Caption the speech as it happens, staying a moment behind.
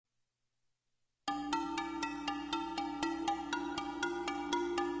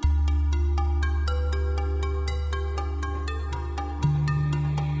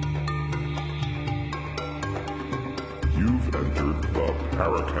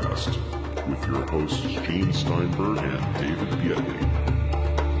Paracast, with your hosts Gene Steinberg and David Biedney.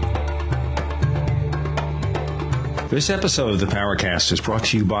 This episode of the Paracast is brought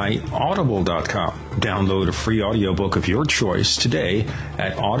to you by Audible.com. Download a free audiobook of your choice today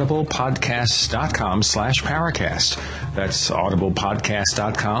at audiblepodcast.com/Paracast. That's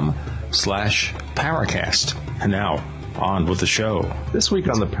audiblepodcast.com/Paracast. And now, on with the show. This week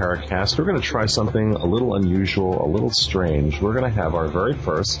on the Paracast, we're going to try something a little unusual, a little strange. We're going to have our very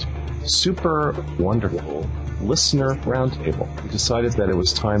first super wonderful listener roundtable. We decided that it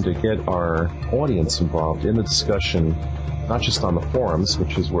was time to get our audience involved in the discussion, not just on the forums,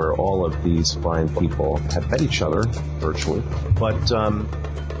 which is where all of these fine people have met each other virtually, but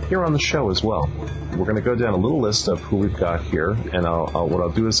here on the show as well. We're going to go down a little list of who we've got here, and what I'll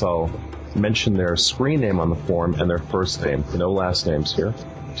do is I'll mention their screen name on the forum and their first name, no last names here,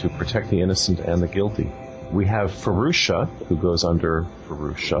 to protect the innocent and the guilty. We have Fahrusha, who goes under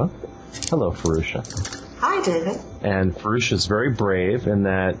Fahrusha. Hello, Fahrusha. Hi, David. And Fahrusha is very brave in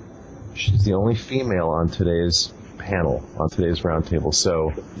that she's the only female on today's panel, on today's roundtable.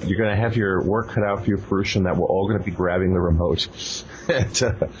 So you're going to have your work cut out for you, Fahrusha, and that we're all going to be grabbing the remote. And,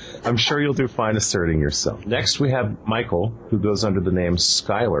 I'm sure you'll do fine asserting yourself. Next, we have Michael, who goes under the name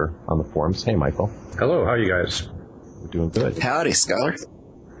Schuyler on the forums. Hey, Michael. Hello, how are you guys? We're doing good. Howdy, Schuyler.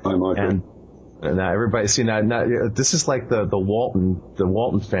 Hi, Michael. And now everybody, see, now this is like the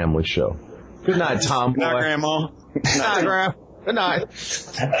Walton family show. Good night, Tom. Good night, Grandma. Good night, Grandma. Good night.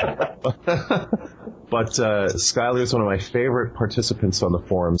 But Schuyler is one of my favorite participants on the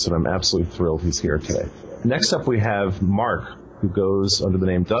forums, and I'm absolutely thrilled he's here today. Next up, we have Mark, who goes under the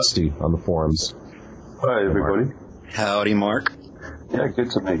name Dusty on the forums. Hi, everybody. Howdy, Mark. Yeah,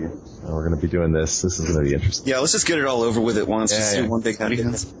 good to meet you. And we're going to be doing this. This is going to be interesting. Yeah, let's just get it all over with at once. Just do one big howdy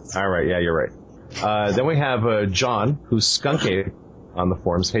dance. All right, yeah, you're right. Then we have John, who's Skunkape on the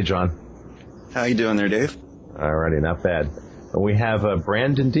forums. Hey, John. How you doing there, Dave? Alrighty, not bad. And we have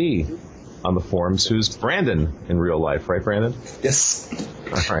BrandonD on the forums, who's Brandon in real life, right, Brandon? Yes.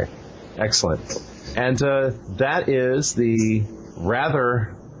 All right, excellent. And that is the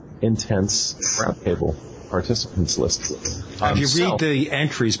rather intense roundtable participants list. If you read the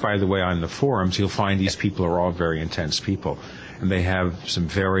entries, by the way, on the forums, you'll find these people are all very intense people, and they have some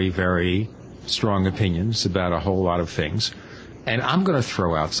very, very strong opinions about a whole lot of things. And I'm going to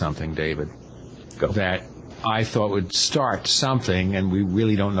throw out something, David, that I thought would start something, and we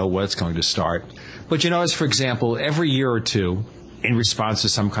really don't know what it's going to start. But as, for example, every year or two, in response to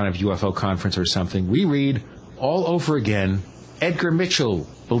some kind of UFO conference or something, we read all over again, Edgar Mitchell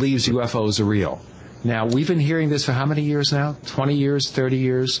believes UFOs are real. Now, we've been hearing this for how many years now? 20 years, 30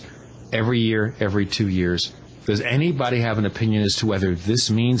 years? Every year, every 2 years. Does anybody have an opinion as to whether this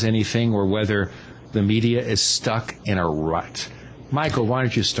means anything or whether the media is stuck in a rut? Michael, why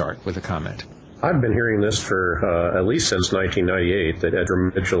don't you start with a comment? I've been hearing this for at least since 1998, that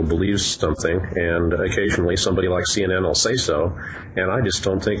Edgar Mitchell believes something, and occasionally somebody like CNN will say so, and I just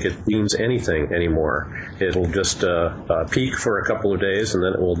don't think it means anything anymore. It'll just peak for a couple of days, and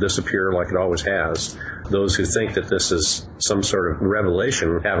then it will disappear like it always has. Those who think that this is some sort of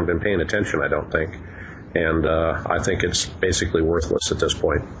revelation haven't been paying attention, I don't think. And I think it's basically worthless at this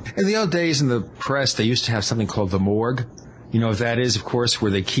point. In the old days in the press, they used to have something called the morgue. That is, of course, where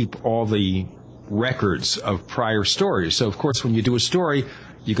they keep all the records of prior stories. So, of course, when you do a story,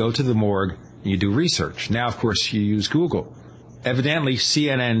 you go to the morgue and you do research. Now, of course, you use Google. Evidently,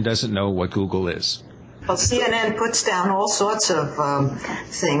 CNN doesn't know what Google is. Well, CNN puts down all sorts of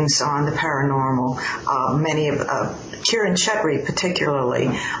things on the paranormal. Many of Kieran Chetry, particularly,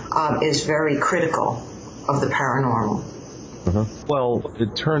 is very critical of the paranormal. Well,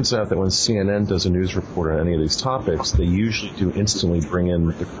 it turns out that when CNN does a news report on any of these topics, they usually do instantly bring in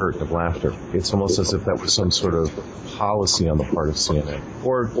the curtain of laughter. It's almost as if that was some sort of policy on the part of CNN,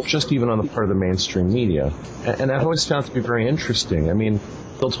 or just even on the part of the mainstream media. And I've always found it to be very interesting. I mean,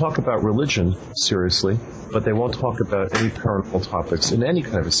 they'll talk about religion seriously, but they won't talk about any paranormal topics in any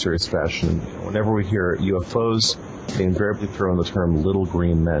kind of a serious fashion. Whenever we hear UFOs, they invariably throw in the term little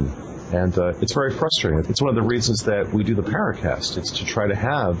green men. And it's very frustrating. It's one of the reasons that we do the Paracast. It's to try to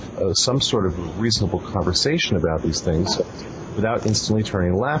have some sort of reasonable conversation about these things without instantly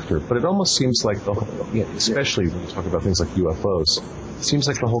turning laughter. But it almost seems like, especially when you talk about things like UFOs, it seems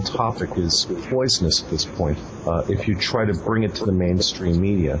like the whole topic is poisonous at this point if you try to bring it to the mainstream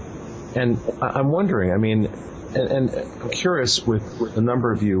media. And I'm wondering, I mean, and I'm curious with a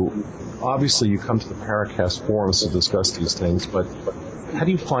number of you, obviously you come to the Paracast forums to discuss these things, but how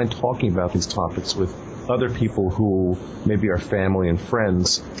do you find talking about these topics with other people who maybe are family and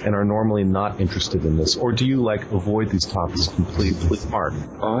friends and are normally not interested in this? Or do you avoid these topics completely? Mark?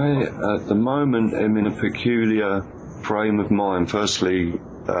 I, at the moment, am in a peculiar frame of mind. Firstly,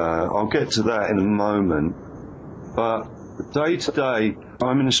 I'll get to that in a moment. But day to day,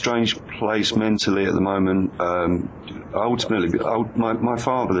 I'm in a strange place mentally at the moment. Ultimately, my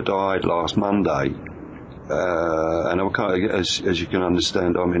father died last Monday. And I'm kind of, as you can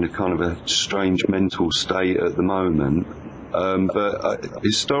understand, I'm in a kind of a strange mental state at the moment. But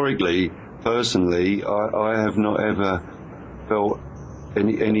historically, personally, I have not ever felt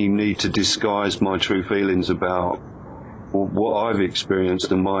any need to disguise my true feelings about what I've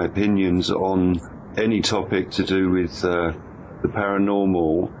experienced and my opinions on any topic to do with the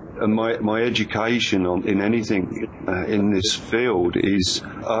paranormal. And my education in anything in this field is,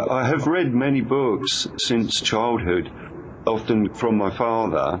 I have read many books since childhood, often from my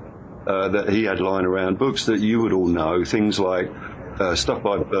father, that he had lying around, books that you would all know, things like stuff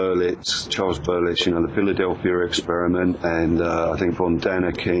by Charles Berlitz, the Philadelphia Experiment, and I think von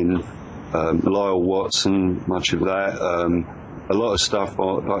Daniken, Lyle Watson, much of that. A lot of stuff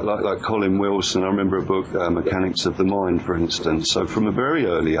like Colin Wilson. I remember a book, Mechanics of the Mind, for instance. So from a very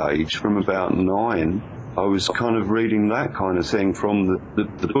early age, from about 9, I was kind of reading that kind of thing from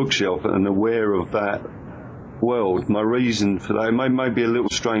the bookshelf and aware of that world. My reason for that may be a little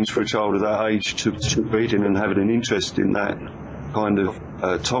strange for a child of that age to reading and having an interest in that kind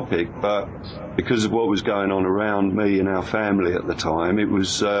of topic, but because of what was going on around me and our family at the time, it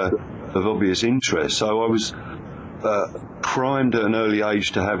was of obvious interest. So I was primed at an early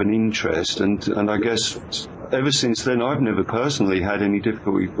age to have an interest, and I guess ever since then I've never personally had any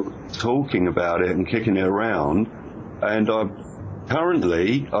difficulty talking about it and kicking it around. And I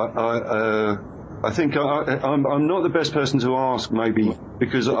think I'm not the best person to ask, maybe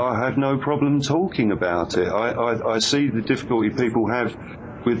because I have no problem talking about it. I see the difficulty people have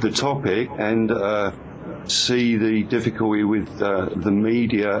with the topic, and see the difficulty with the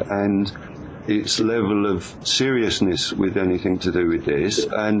media and its level of seriousness with anything to do with this,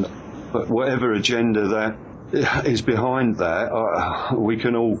 but whatever agenda that is behind that, we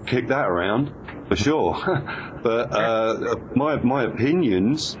can all kick that around for sure. But my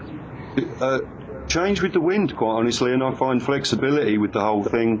opinions change with the wind, quite honestly, and I find flexibility with the whole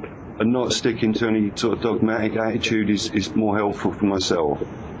thing and not sticking to any sort of dogmatic attitude is more helpful for myself.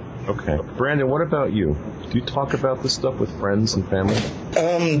 Okay. Brandon, what about you? Do you talk about this stuff with friends and family?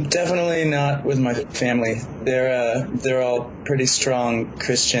 Definitely not with my family. They're all pretty strong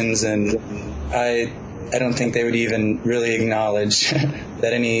Christians, and I don't think they would even really acknowledge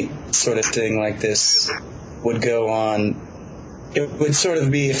that any sort of thing like this would go on. It would sort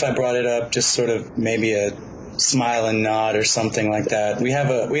of be, if I brought it up, just sort of maybe a smile and nod or something like that. We have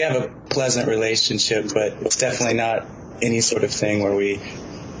a pleasant relationship, but it's definitely not any sort of thing where we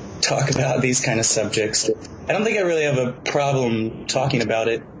talk about these kind of subjects. I don't think I really have a problem talking about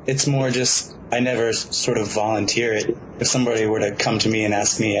it. It's more just I never sort of volunteer it. If somebody were to come to me and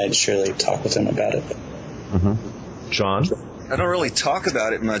ask me, I'd surely talk with them about it. Mm-hmm. John? I don't really talk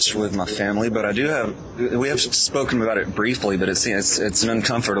about it much with my family, but we have spoken about it briefly, but it's an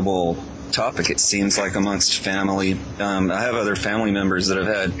uncomfortable topic, it seems like, amongst family. I have other family members that have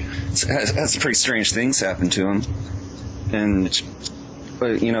had some pretty strange things happen to them.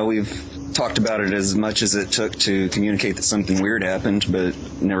 But we've talked about it as much as it took to communicate that something weird happened, but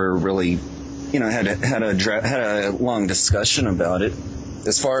never really, had a long discussion about it.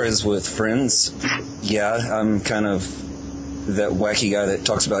 As far as with friends, yeah, I'm kind of that wacky guy that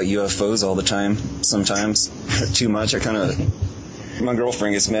talks about UFOs all the time, sometimes. Too much. My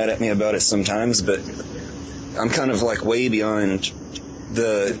girlfriend gets mad at me about it sometimes, but I'm kind of like way beyond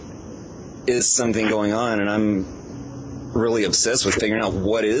is something going on, and I'm really obsessed with figuring out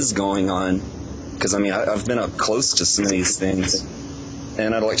what is going on. Because, I've been up close to some of these things,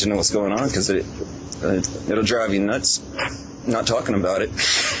 and I'd like to know what's going on, because it'll drive you nuts not talking about it.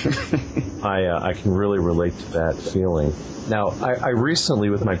 I can really relate to that feeling. Now, I recently,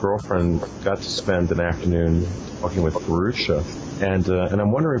 with my girlfriend, got to spend an afternoon talking with Fahrusha, and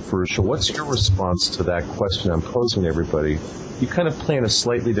I'm wondering, Fahrusha, what's your response to that question I'm posing to everybody? You kind of play in a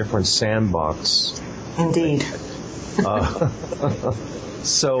slightly different sandbox. Indeed.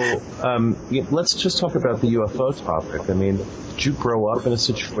 So let's just talk about the UFO topic. I mean, did you grow up in a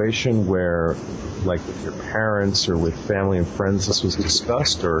situation where, like with your parents or with family and friends, this was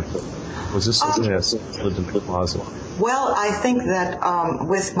discussed, or was this something that's lived in the closet? Well, I think that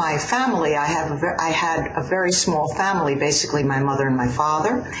with my family, I had a very small family, basically my mother and my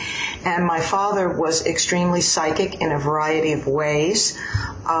father. And my father was extremely psychic in a variety of ways.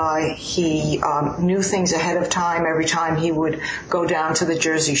 He knew things ahead of time. Every time he would go down to the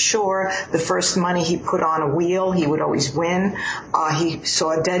Jersey Shore, the first money he put on a wheel, he would always win. He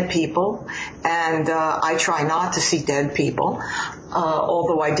saw dead people, and I try not to see dead people.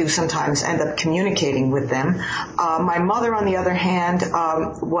 Although I do sometimes end up communicating with them. My mother, on the other hand,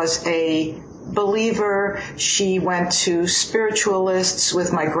 was a believer. She went to spiritualists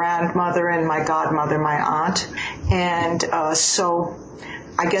with my grandmother and my godmother, my aunt. And so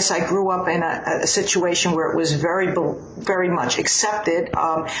I guess I grew up in a situation where it was very much accepted.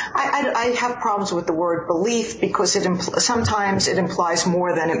 I have problems with the word belief because sometimes it implies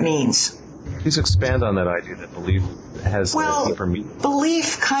more than it means. Please expand on that idea that belief has a deeper meaning.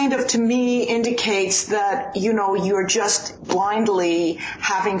 Belief kind of, to me, indicates that, you're just blindly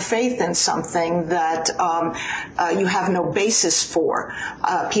having faith in something that you have no basis for.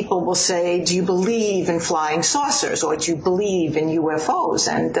 People will say, do you believe in flying saucers, or do you believe in UFOs?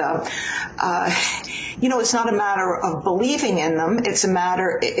 And, it's not a matter of believing in them. It's a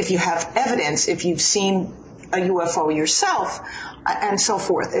matter, if you have evidence, if you've seen a UFO yourself, and so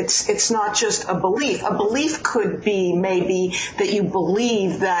forth. It's not just a belief. A belief could be maybe that you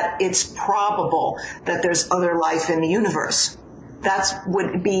believe that it's probable that there's other life in the universe. That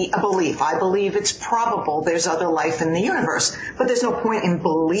would be a belief. I believe it's probable there's other life in the universe. But there's no point in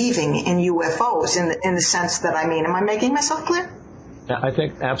believing in UFOs in the sense that I mean. Am I making myself clear? I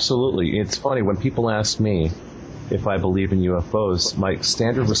think absolutely. It's funny, when people ask me if I believe in UFOs, my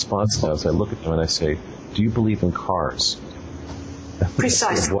standard response now is I look at them and I say, do you believe in cars?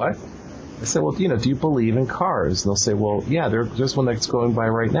 Precisely. What? I said, well, do you believe in cars? And they'll say, well, yeah, there's one that's going by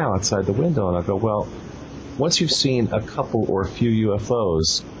right now outside the window. And I go, well, once you've seen a couple or a few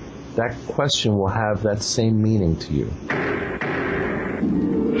UFOs, that question will have that same meaning to you.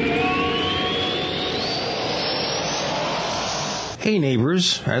 Hey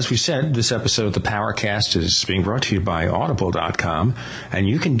neighbors, as we said, this episode of the Powercast is being brought to you by Audible.com, and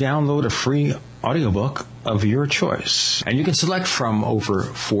you can download a free audiobook of your choice. And you can select from over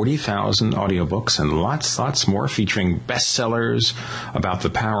 40,000 audiobooks and lots more, featuring bestsellers about the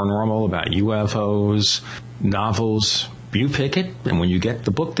paranormal, about UFOs, novels. You pick it, and when you get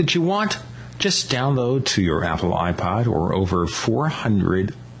the book that you want, just download to your Apple iPod or over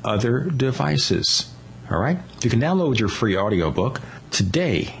 400 other devices. All right? You can download your free audiobook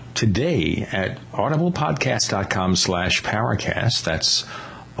today at audiblepodcast.com/Powercast. That's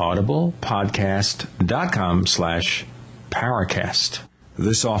audiblepodcast.com/Powercast.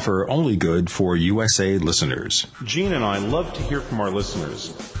 This offer only good for USA listeners. Gene and I love to hear from our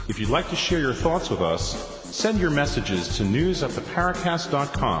listeners. If you'd like to share your thoughts with us, send your messages to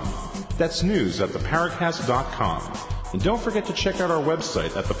news@theparacast.com. That's news@theparacast.com. And don't forget to check out our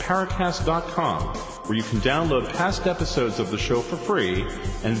website at theparacast.com, where you can download past episodes of the show for free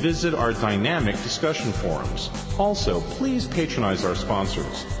and visit our dynamic discussion forums. Also, please patronize our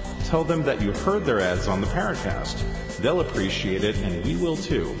sponsors. Tell them that you heard their ads on the Paracast. They'll appreciate it, and we will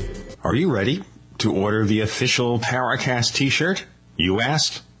too. Are you ready to order the official Paracast t-shirt? You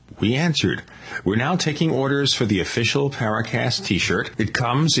asked, we answered. We're now taking orders for the official Paracast t-shirt. It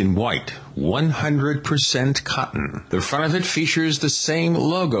comes in white, 100% cotton. The front of it features the same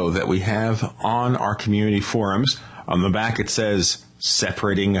logo that we have on our community forums. On the back it says,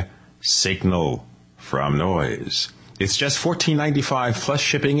 separating signal from noise. It's just $14.95 plus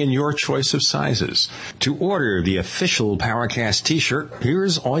shipping in your choice of sizes. To order the official Paracast t-shirt,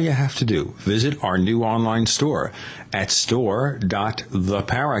 here's all you have to do. Visit our new online store at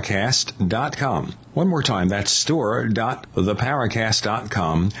store.theparacast.com. One more time, that's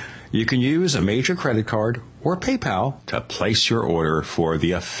store.theparacast.com. You can use a major credit card or PayPal to place your order for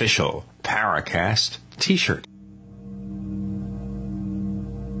the official Paracast t-shirt.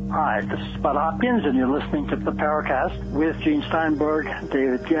 Hi, this is Bud Hopkins, and you're listening to the Paracast with Gene Steinberg,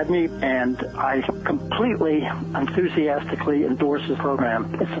 David Gedney, and I completely, enthusiastically endorse this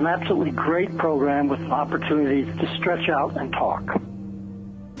program. It's an absolutely great program with opportunities to stretch out and talk.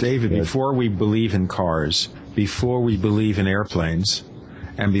 David, before we believe in cars, before we believe in airplanes,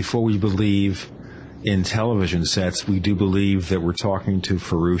 and before we believe in television sets, we do believe that we're talking to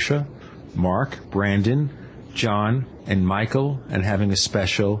Fahrusha, Mark, Brandon, John, and Michael, and having a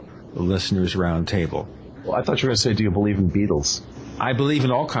special listeners roundtable. Well, I thought you were going to say, do you believe in Beatles? I believe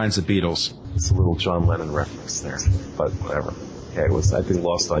in all kinds of Beatles. It's a little John Lennon reference there, but whatever. Okay, it was, I think,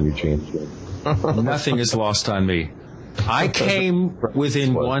 lost on you, Gene. Nothing is lost on me. I came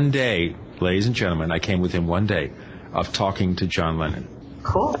within one day, ladies and gentlemen, I came within one day of talking to John Lennon.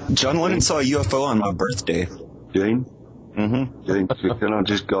 Cool. John Lennon saw a UFO on my birthday. Gene? Mm-hmm. Gene, can I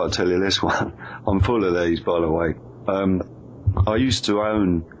just got to tell you this one? I'm full of these, by the way. I used to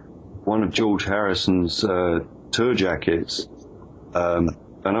own one of George Harrison's tour jackets, and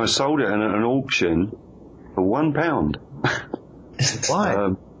I sold it at an auction for £1. Why?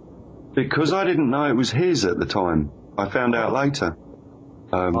 Because I didn't know it was his at the time. I found out later.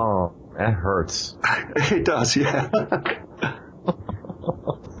 Oh, that hurts. It does, yeah.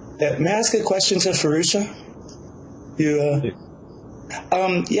 May I ask a question to Fahrusha?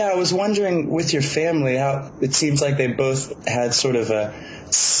 I was wondering with your family how it seems like they both had sort of a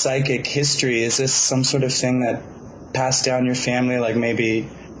psychic history. Is this some sort of thing that passed down your family? Like maybe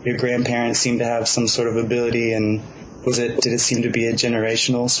your grandparents seemed to have some sort of ability, and did it seem to be a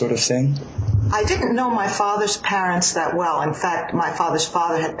generational sort of thing? I didn't know my father's parents that well. In fact, my father's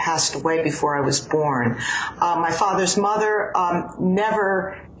father had passed away before I was born. My father's mother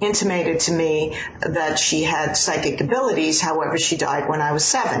never intimated to me that she had psychic abilities. However, she died when I was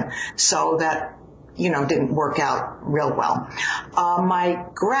 7. So that, didn't work out real well. My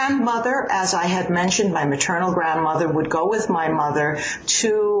grandmother, as I had mentioned, my maternal grandmother, would go with my mother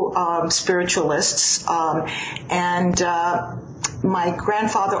to spiritualists, and my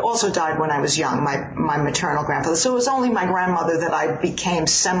grandfather also died when I was young, my maternal grandfather. So it was only my grandmother that I became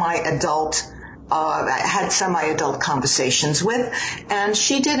semi-adult, had semi-adult conversations with. And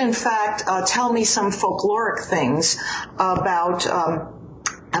she did, in fact, tell me some folkloric things about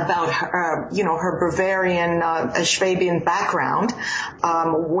her, her Bavarian, Schwabian background,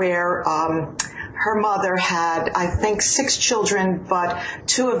 where her mother had, I think, 6 children, but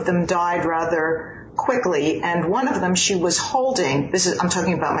 2 of them died rather quickly, and one of them she was holding. I'm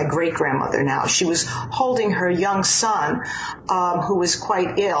talking about my great-grandmother now. She was holding her young son, who was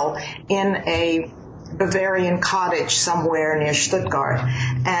quite ill, in a Bavarian cottage somewhere near Stuttgart,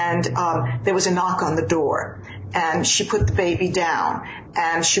 and there was a knock on the door. And she put the baby down,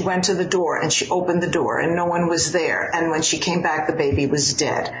 and she went to the door, and she opened the door, and no one was there. And when she came back, the baby was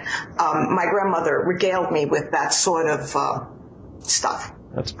dead. My grandmother regaled me with that sort of stuff.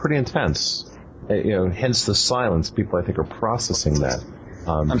 That's pretty intense. Hence the silence. People, I think, are processing that.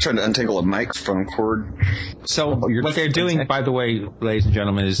 I'm trying to untangle a microphone cord. So what they're doing, by the way, ladies and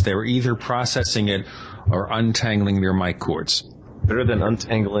gentlemen, is they're either processing it or untangling their mic cords. Better than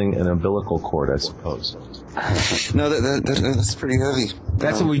untangling an umbilical cord, I suppose. No, that's pretty heavy.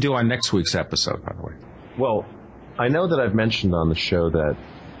 That's what we do on next week's episode, by the way. Well, I know that I think I've mentioned on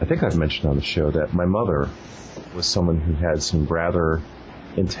the show that my mother was someone who had some rather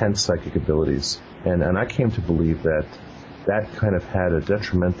intense psychic abilities. And I came to believe that kind of had a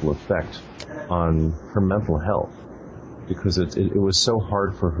detrimental effect on her mental health, because it was so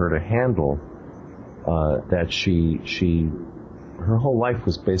hard for her to handle that her whole life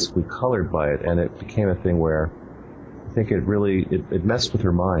was basically colored by it, and it became a thing where I think it messed with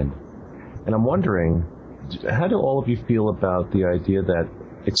her mind. And I'm wondering, how do all of you feel about the idea that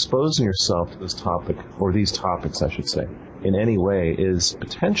exposing yourself to this topic, or these topics, I should say, in any way is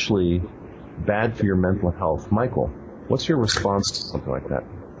potentially bad for your mental health? Michael, what's your response to something like that?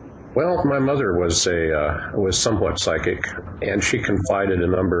 Well, my mother was somewhat psychic, and she confided a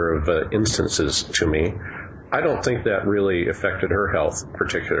number of instances to me. I don't think that really affected her health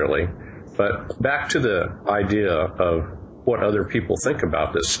particularly. But back to the idea of what other people think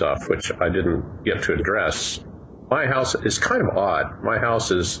about this stuff, which I didn't get to address. My house is kind of odd. My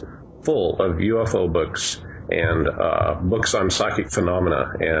house is full of UFO books and books on psychic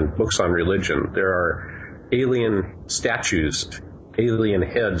phenomena and books on religion. There are alien statues, alien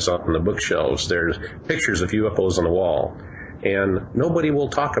heads on the bookshelves. There's pictures of UFOs on the wall, and nobody will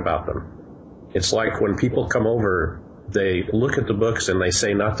talk about them. It's like when people come over, they look at the books and they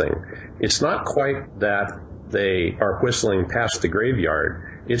say nothing. It's not quite that they are whistling past the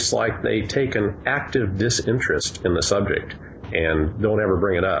graveyard. It's like they take an active disinterest in the subject and don't ever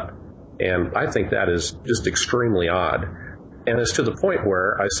bring it up. And I think that is just extremely odd. And it's to the point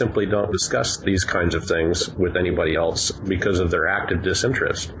where I simply don't discuss these kinds of things with anybody else because of their active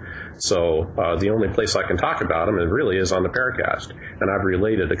disinterest. So the only place I can talk about them really is on the Paracast. And I've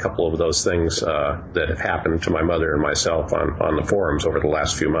related a couple of those things that have happened to my mother and myself on the forums over the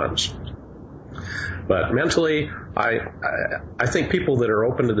last few months. But mentally, I think people that are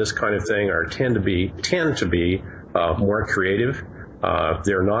open to this kind of thing tend to be more creative.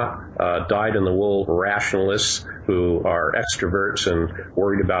 They're not dyed-in-the-wool rationalists who are extroverts and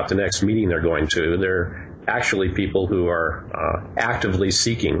worried about the next meeting they're going to. They're actually people who are actively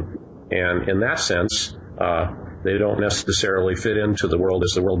seeking. And in that sense, they don't necessarily fit into the world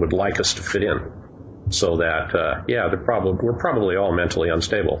as the world would like us to fit in. So that, we're probably all mentally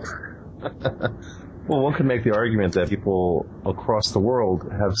unstable. Well, one could make the argument that people across the world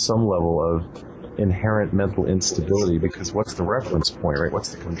have some level of inherent mental instability, because what's the reference point, right? What's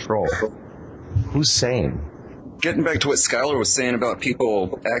the control? Who's sane? Getting back to what Schuyler was saying about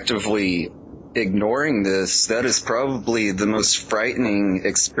people actively ignoring this, that is probably the most frightening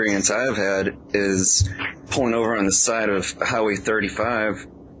experience I've had, is pulling over on the side of Highway 35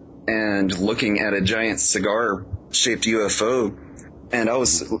 and looking at a giant cigar-shaped UFO. And I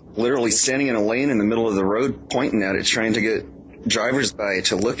was literally standing in a lane in the middle of the road pointing at it, trying to get drivers by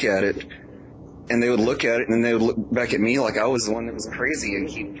to look at it. And they would look at it, and then they would look back at me like I was the one that was crazy and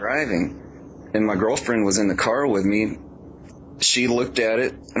keep driving. And my girlfriend was in the car with me. She looked at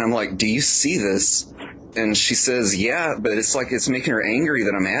it, and I'm like, do you see this? And she says, yeah, but it's like it's making her angry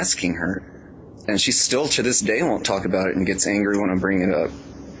that I'm asking her. And she still, to this day, won't talk about it and gets angry when I bring it up.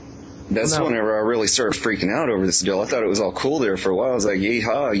 That's whenever I really started freaking out over this deal. I thought it was all cool there for a while. I was like,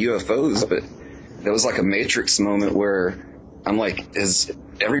 yeehaw, UFOs. But it was like a Matrix moment where I'm like, is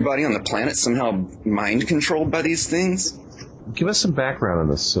everybody on the planet somehow mind controlled by these things? Give us some background on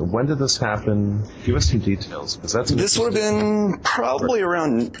this. So when did this happen? Give us some details. This would have been probably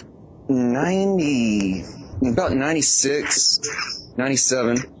around about 96,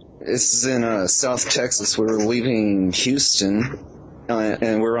 97. This is in South Texas. We were leaving Houston.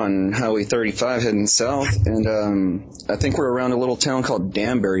 And we're on Highway 35 heading south, and I think we're around a little town called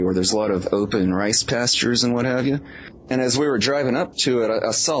Danbury where there's a lot of open rice pastures and what have you. And as we were driving up to it,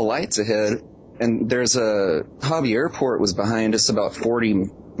 I saw lights ahead, and there's a Hobby Airport was behind us about 40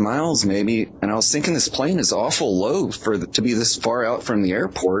 miles maybe, and I was thinking this plane is awful low to be this far out from the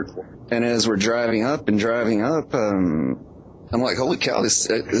airport. And as we're driving up, I'm like, holy cow, is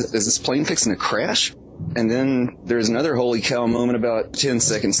this plane fixing to crash? And then there's another holy cow moment about 10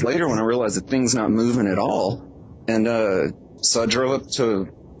 seconds later when I realized the thing's not moving at all. And so I drove up to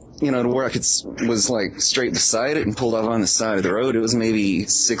where I was like straight beside it and pulled off on the side of the road. It was maybe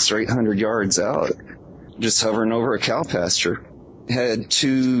 600 or 800 yards out, just hovering over a cow pasture. It had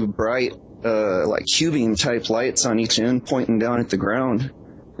two bright, like cubing type lights on each end pointing down at the ground.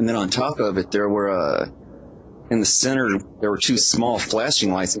 And then on top of it, there were in the center, there were two small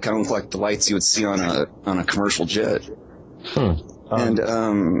flashing lights that kind of looked like the lights you would see on a commercial jet. And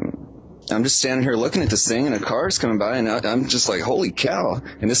I'm just standing here looking at this thing, and a car's coming by, and I'm just like, holy cow.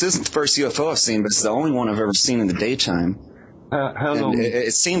 And this isn't the first UFO I've seen, but it's the only one I've ever seen in the daytime. How long?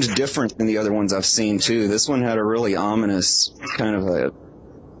 It seemed different than the other ones I've seen, too. This one had a really ominous kind of a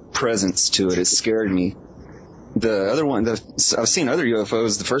presence to it. It scared me. The other one, I've seen other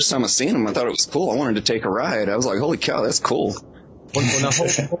UFOs. The first time I seen them, I thought it was cool. I wanted to take a ride. I was like, holy cow, that's cool. Well, now,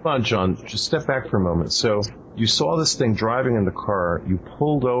 hold on, John. Just step back for a moment. So you saw this thing driving in the car. You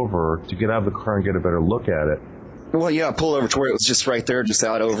pulled over to get out of the car and get a better look at it. Well, yeah, I pulled over to where it was just right there, just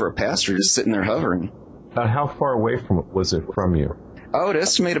out over a pasture, just sitting there hovering. How far away was it from you? I would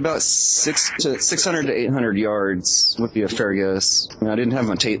estimate about 600 to 800 yards would be a fair guess. I mean, I didn't have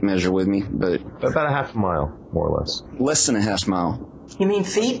my tape measure with me, but about a half mile, more or less. Less than a half mile. You mean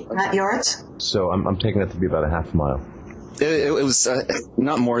feet, not yards? So I'm taking it to be about a half mile. It was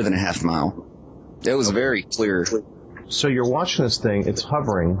not more than a half mile. It was very clear. So you're watching this thing. It's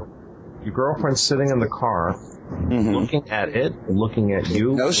hovering. Your girlfriend's sitting in the car, looking at it, looking at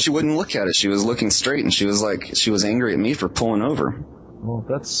you. No, she wouldn't look at it. She was looking straight, and she was angry at me for pulling over. Well,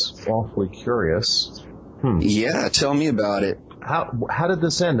 that's awfully curious. Yeah, tell me about it. How did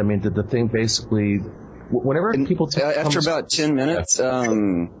this end? I mean, did the thing basically... Whenever people... After about 10 minutes, I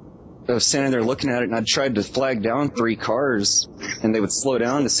was standing there looking at it, and I tried to flag down 3 cars, and they would slow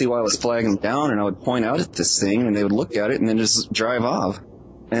down to see why I was flagging down, and I would point out at this thing, and they would look at it and then just drive off.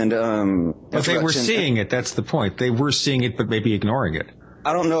 And but they were seeing it. That's the point. They were seeing it, but maybe ignoring it.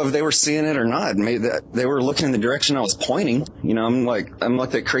 I don't know if they were seeing it or not. Maybe they were looking in the direction I was pointing. You know, I'm like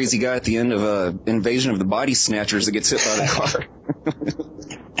that crazy guy at the end of Invasion of the Body Snatchers that gets hit by the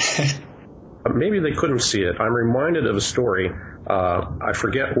car. Maybe they couldn't see it. I'm reminded of a story. I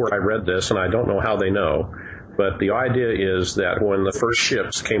forget where I read this, and I don't know how they know. But the idea is that when the first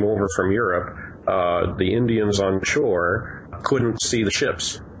ships came over from Europe, the Indians on shore couldn't see the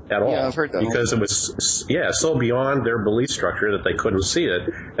ships at all. Yeah, I've heard that. Because it was, so beyond their belief structure that they couldn't see it.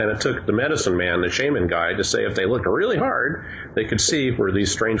 And it took the medicine man, the shaman guy, to say if they looked really hard, they could see where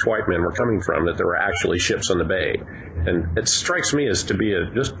these strange white men were coming from, that there were actually ships in the bay. And it strikes me as to be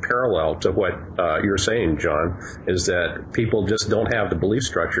just parallel to what you're saying, John, is that people just don't have the belief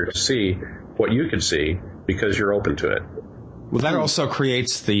structure to see what you can see because you're open to it. Well, that also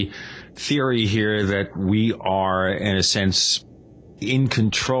creates the theory here that we are, in a sense, in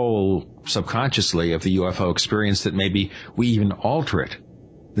control subconsciously of the UFO experience, that maybe we even alter it.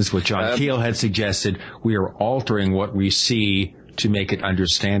 This is what John Keel had suggested. We are altering what we see to make it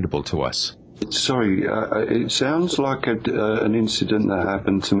understandable to us. Sorry, it sounds like an incident that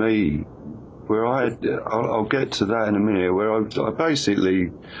happened to me, where I'll get to that in a minute, where I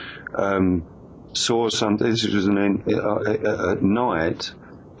basically saw something. This was at night,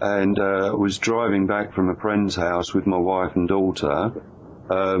 and was driving back from a friend's house with my wife and daughter.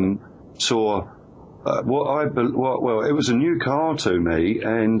 Saw it was a new car to me,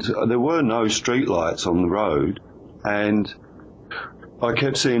 and there were no streetlights on the road, and I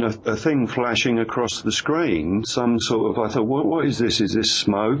kept seeing a thing flashing across the screen. Some sort of, I thought, what is this? Is this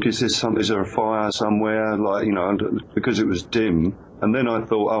smoke? Is there a fire somewhere? Because it was dim. And then I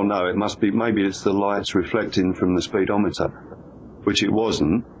thought, oh no, it must be, maybe it's the lights reflecting from the speedometer, which it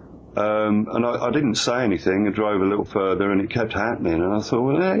wasn't. And I didn't say anything. I drove a little further, and it kept happening. And I thought,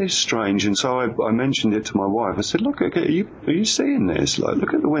 well, that is strange. And so I mentioned it to my wife. I said, look, are you seeing this?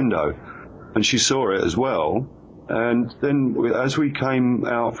 Look at the window. And she saw it as well. And then as we came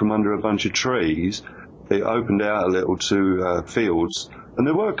out from under a bunch of trees, it opened out a little to fields. And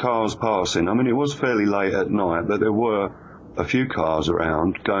there were cars passing. I mean, it was fairly late at night, but there were a few cars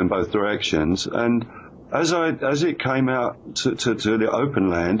around going both directions. And as it came out to the open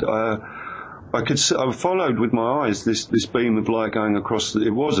land, I followed with my eyes this beam of light going across. It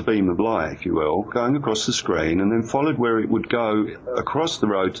was a beam of light, if you will, going across the screen, and then followed where it would go across the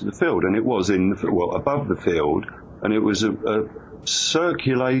road to the field, and it was above the field, and it was a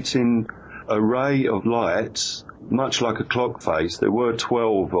circulating array of lights, much like a clock face. There were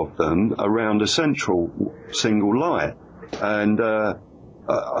 12 of them around a central single light, and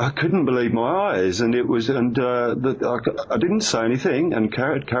I couldn't believe my eyes, and it was, and I didn't say anything, and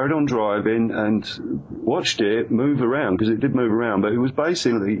carried on driving and watched it move around, because it did move around, but it was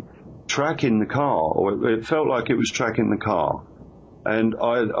basically tracking the car, or it felt like it was tracking the car. And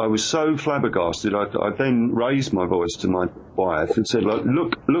I was so flabbergasted, I then raised my voice to my wife and said,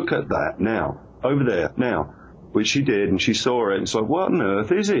 look at that now, over there now, which she did, and she saw it, and it's like, what on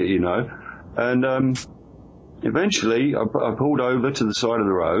earth is it, And eventually, I pulled over to the side of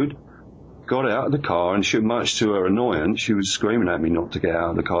the road, got out of the car, and much to her annoyance, she was screaming at me not to get out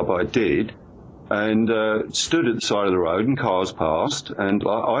of the car, but I did, and stood at the side of the road, and cars passed, and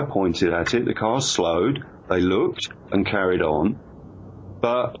I pointed at it. The cars slowed, they looked, and carried on.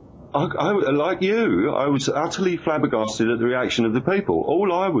 But I, like you, I was utterly flabbergasted at the reaction of the people.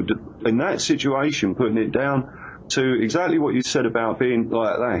 All I would, in that situation, putting it down to exactly what you said about being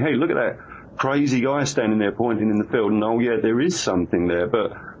like, hey, look at that crazy guy standing there pointing in the field, and oh yeah, there is something there,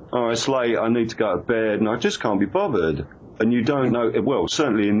 but it's late, I need to go to bed, and I just can't be bothered. And you don't know, well,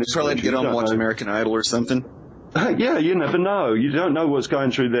 certainly in this probably to get on and watch American Idol or something. Yeah, you never know. You don't know what's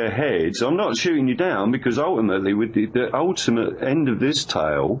going through their heads. I'm not shooting you down, because ultimately, with the ultimate end of this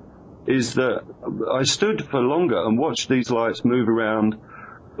tale is that I stood for longer and watched these lights move around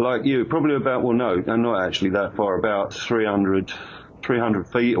like you, probably about, well, no, not actually that far, about 300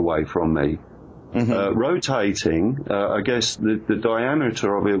 feet away from me. Mm-hmm. Rotating, I guess the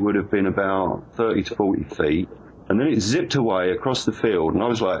diameter of it would have been about 30 to 40 feet, and then it zipped away across the field, and I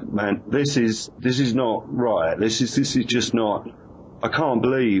was like, man, this is not right. This is just not. I can't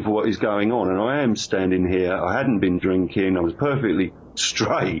believe what is going on, and I am standing here. I hadn't been drinking. I was perfectly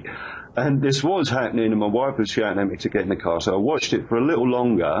straight, and this was happening, and my wife was shouting at me to get in the car. So I watched it for a little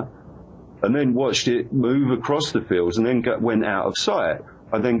longer, and then watched it move across the fields, and then went out of sight.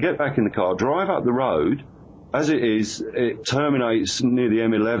 I then get back in the car, drive up the road. As it terminates near the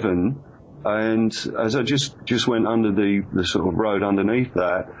M11, and as I just went under the sort of road underneath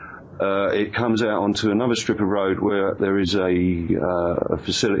that, it comes out onto another strip of road where there is a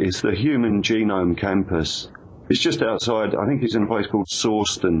facility. It's the Human Genome Campus. It's just outside, I think it's in a place called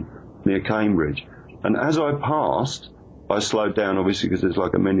Sawston, near Cambridge. And as I passed, I slowed down, obviously, because there's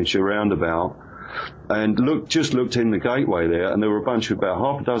like a miniature roundabout, and looked in the gateway there, and there were a bunch of about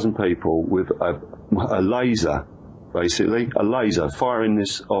half a dozen people with a laser, basically, a laser firing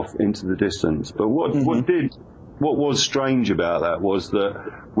this off into the distance. But what was strange about that was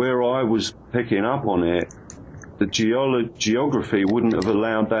that where I was picking up on it, the geography wouldn't have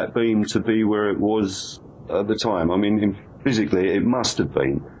allowed that beam to be where it was at the time. I mean, physically, it must have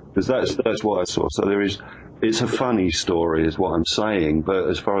been, because that's what I saw. So it's a funny story is what I'm saying, but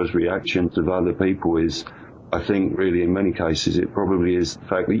as far as reactions of other people is, I think really in many cases it probably is the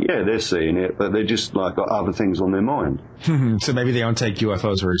fact that, yeah, they're seeing it, but they're just like got other things on their mind. So maybe they don't take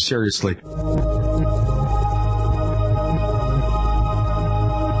UFOs very seriously.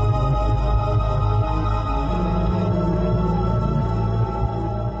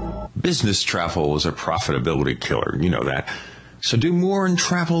 Business travel is a profitability killer. You know that. So do more and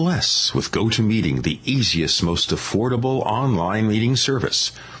travel less with GoToMeeting, the easiest, most affordable online meeting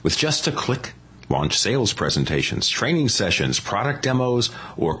service. With just a click, launch sales presentations, training sessions, product demos,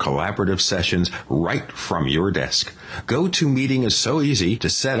 or collaborative sessions right from your desk. GoToMeeting is so easy to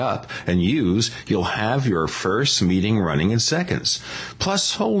set up and use, you'll have your first meeting running in seconds.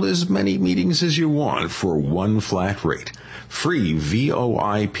 Plus, hold as many meetings as you want for one flat rate. Free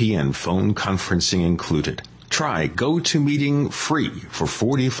VoIP and phone conferencing included. Try GoToMeeting free for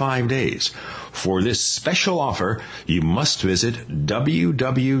 45 days. For this special offer, you must visit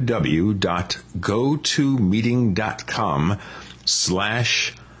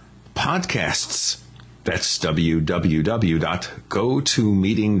www.gotomeeting.com/podcasts. That's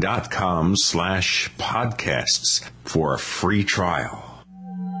www.gotomeeting.com/podcasts for a free trial.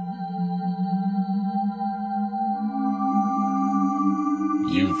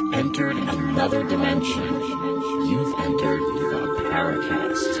 You've entered another dimension. You've entered the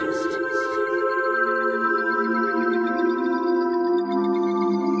Paracast.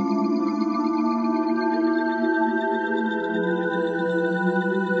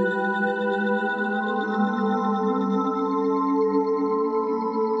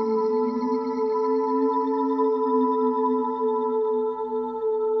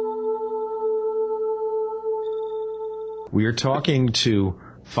 We are talking to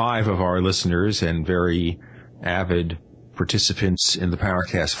 5 of our listeners and very avid participants in the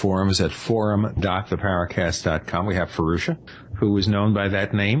Paracast forums at forum.theparacast.com. We have Fahrusha, who is known by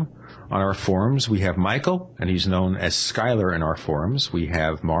that name on our forums. We have Michael, and he's known as Schuyler in our forums. We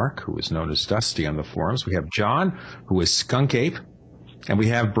have Mark, who is known as Dusty on the forums. We have John, who is Skunkape. And we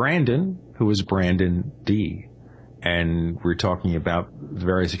have Brandon, who is BrandonD. And we're talking about the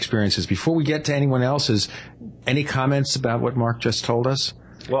various experiences. Before we get to anyone else's, any comments about what Mark just told us?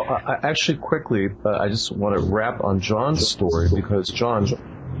 Well, actually, quickly, I just want to wrap on John's story, because, John,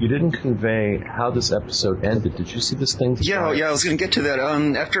 you didn't convey how this episode ended. Did you see this thing? Yeah, I was going to get to that.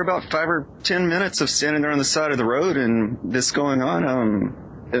 After about 5 or 10 minutes of standing there on the side of the road and this going on,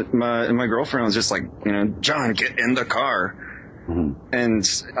 my girlfriend was just like, John, get in the car. Mm-hmm.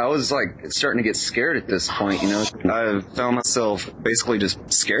 And I was like starting to get scared at this point, I found myself basically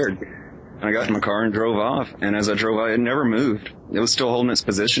just scared. And I got in my car and drove off. And as I drove off, it never moved. It was still holding its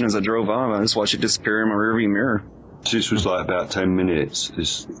position as I drove off. I just watched it disappear in my rearview mirror. This was like about 10 minutes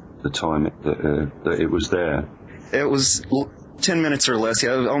is the time that it was there. It was 10 minutes or less.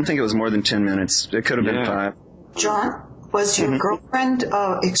 Yeah, I don't think it was more than 10 minutes. It could have been 5. John, was your girlfriend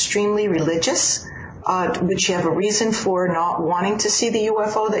extremely religious? Would she have a reason for not wanting to see the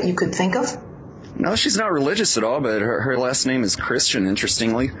UFO that you could think of? No, she's not religious at all, but her last name is Christian,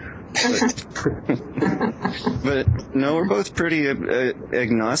 interestingly. But no, we're both pretty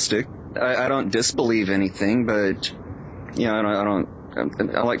agnostic. I don't disbelieve anything, but I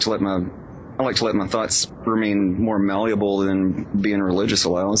like to let my thoughts remain more malleable than being religious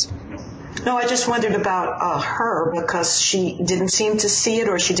allows. No, I just wondered about her, because she didn't seem to see it,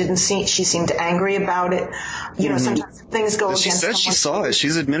 or she seemed angry about it. Sometimes things go against. She said she saw it.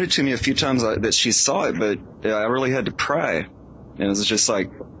 She's admitted to me a few times that she saw it, but I really had to pry. It was just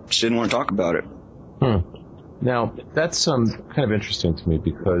like she didn't want to talk about it. Now, that's kind of interesting to me,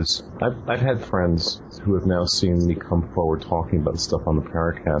 because I've had friends who have now seen me come forward talking about stuff on the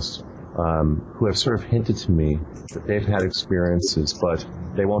Paracast, who have sort of hinted to me that they've had experiences, but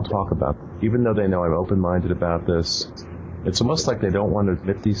they won't talk about them. Even though they know I'm open-minded about this, it's almost like they don't want to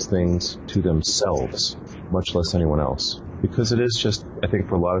admit these things to themselves, much less anyone else. Because it is just, I think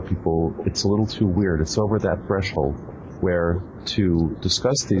for a lot of people, it's a little too weird. It's over that threshold where to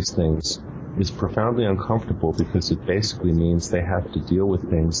discuss these things is profoundly uncomfortable, because it basically means they have to deal with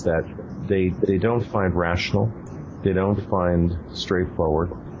things that they don't find rational, they don't find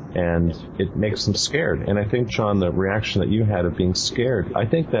straightforward, and it makes them scared. And I think, John, the reaction that you had of being scared, I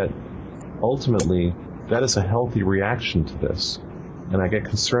think that ultimately that is a healthy reaction to this. And I get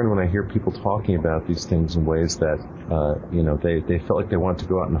concerned when I hear people talking about these things in ways that, they felt like they wanted to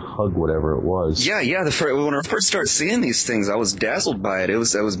go out and hug whatever it was. Yeah. When I first started seeing these things, I was dazzled by it. It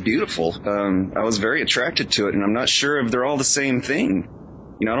was beautiful. I was very attracted to it, and I'm not sure if they're all the same thing.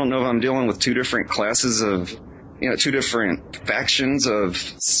 I don't know if I'm dealing with 2 different classes of, 2 different factions of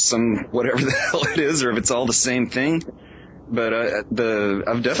some whatever the hell it is, or if it's all the same thing. But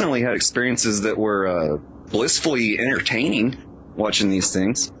I've definitely had experiences that were blissfully entertaining watching these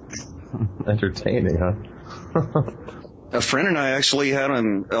things. Entertaining, huh? A friend and I actually had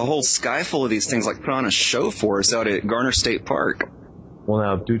a whole sky full of these things, like put on a show for us out at Garner State Park. Well,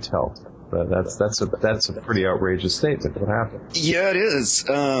 now do tell. That's a pretty outrageous statement. What happened? Yeah, it is.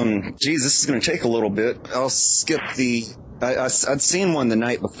 Geez, this is going to take a little bit. I'll skip the. I'd seen one the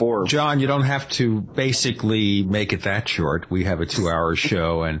night before. John, you don't have to basically make it that short. We have a 2-hour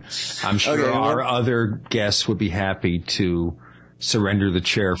show, and I'm sure our other guests would be happy to surrender the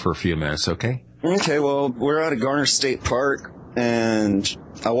chair for a few minutes, okay? Okay, well, we're out at Garner State Park, and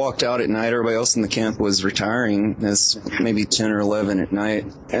I walked out at night. Everybody else in the camp was retiring. It's maybe 10 or 11 at night,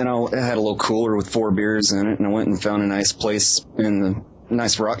 and I had a little cooler with 4 beers in it, and I went and found a nice place a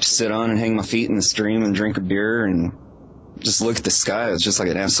nice rock to sit on and hang my feet in the stream and drink a beer and just look at the sky. It was just like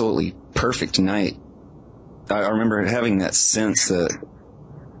an absolutely perfect night. I remember having that sense that,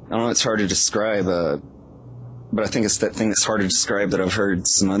 I don't know, it's hard to describe, but I think it's that thing that's hard to describe that I've heard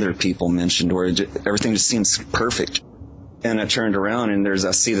some other people mentioned, where everything just seems perfect. And I turned around and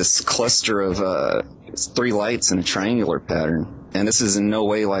I see this cluster of 3 lights in a triangular pattern. And this is in no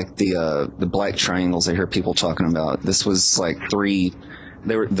way like the black triangles I hear people talking about. This was like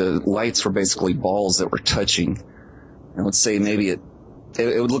the lights were basically balls that were touching. And let's say maybe it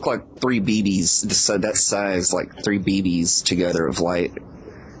would look like 3 BBs, that size, like 3 BBs together of light.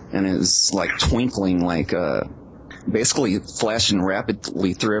 And it was like twinkling, like basically flashing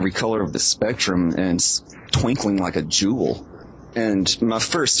rapidly through every color of the spectrum and twinkling like a jewel. And my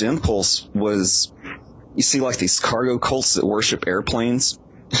first impulse was, you see like these cargo cults that worship airplanes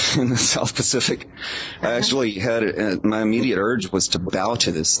in the South Pacific? I actually had my immediate urge was to bow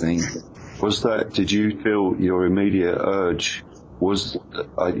to this thing. Did you feel your immediate urge was,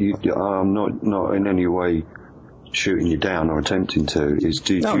 I'm not in any way shooting you down or attempting to,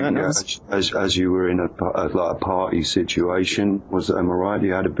 as you were in a party situation, am I right?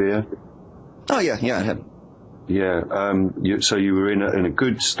 You had a beer? Oh yeah, I had. Yeah, so you were in a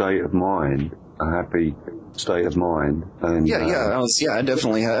good state of mind, a happy state of mind. And, I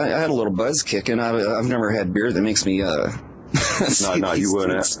definitely had a little buzz kicking. I've never had beer that makes me, No, you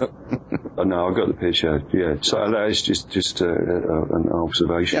weren't. No, I got the picture. Yeah, so that is just an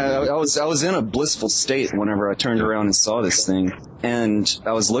observation. Yeah, I was in a blissful state whenever I turned around and saw this thing, and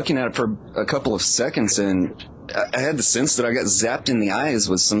I was looking at it for a couple of seconds, and I had the sense that I got zapped in the eyes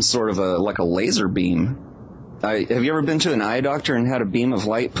with some sort of a laser beam. Have you ever been to an eye doctor and had a beam of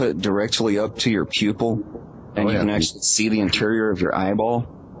light put directly up to your pupil, and you can actually see the interior of your eyeball?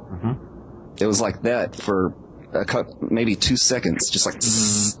 Mm-hmm. It was like that for maybe 2 seconds, just like,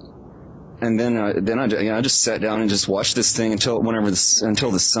 and then I just sat down and just watched this thing until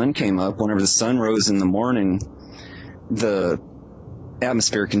the sun came up. Whenever the sun rose in the morning, the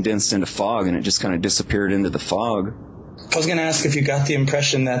atmosphere condensed into fog, and it just kind of disappeared into the fog. I was going to ask if you got the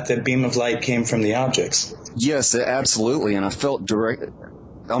impression that the beam of light came from the objects. Yes, absolutely, and I felt direct,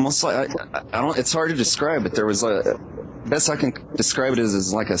 almost like it's hard to describe, but there was best I can describe it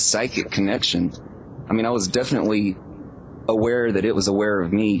is like a psychic connection. I mean, I was definitely aware that it was aware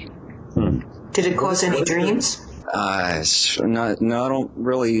of me. Did it cause any dreams? I don't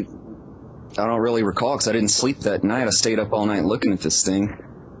really recall, because I didn't sleep that night. I stayed up all night looking at this thing.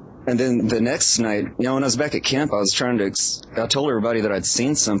 And then the next night, when I was back at camp, I told everybody that I'd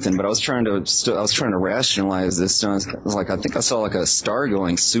seen something, but I was trying to rationalize this. And I was like, I think I saw like a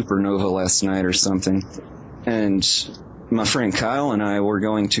star-going supernova last night or something. And my friend Kyle and I were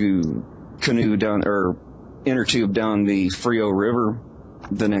going to canoe down, or inner tube down the Frio River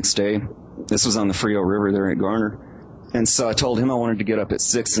the next day. This was on the Frio River there at Garner. And so I told him I wanted to get up at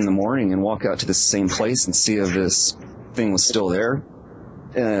 6 in the morning and walk out to the same place and see if this thing was still there.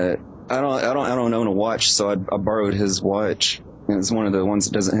 I don't own a watch, so I borrowed his watch. And it's one of the ones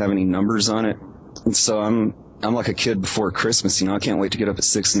that doesn't have any numbers on it. And so I'm like a kid before Christmas, I can't wait to get up at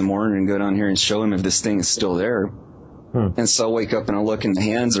 6 in the morning and go down here and show him if this thing is still there. And so I wake up and I look, and the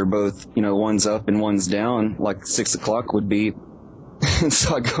hands are both, one's up and one's down, like 6 o'clock would be. And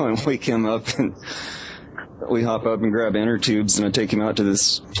so I go and wake him up, and we hop up and grab inner tubes, and I take him out to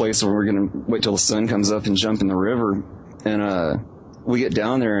this place where we're going to wait till the sun comes up and jump in the river. And we get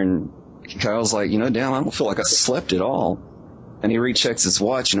down there, and Kyle's like, damn, I don't feel like I slept at all. And he rechecks his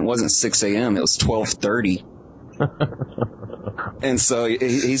watch, and it wasn't 6 a.m., it was 12:30. And so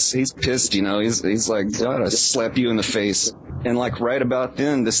he's pissed, he's like, God, I slap you in the face. And like right about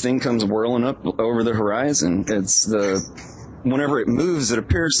then, this thing comes whirling up over the horizon. Whenever it moves, it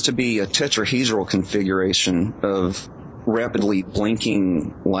appears to be a tetrahedral configuration of rapidly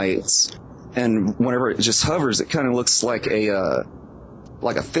blinking lights. And whenever it just hovers, it kind of looks like a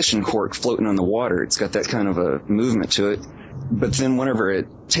fishing cork floating on the water. It's got that kind of a movement to it. But then whenever it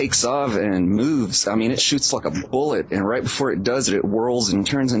takes off and moves, I mean, it shoots like a bullet. And right before it does it, it whirls and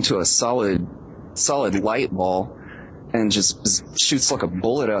turns into a solid light ball and just shoots like a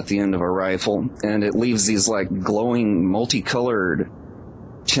bullet out the end of a rifle. And it leaves these like glowing, multicolored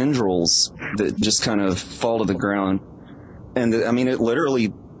tendrils that just kind of fall to the ground. And I mean, it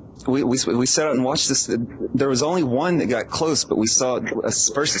literally, we sat out and watched this. There was only one that got close, but we saw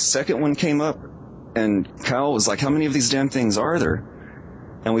first a second one came up, and Kyle was like, how many of these damn things are there?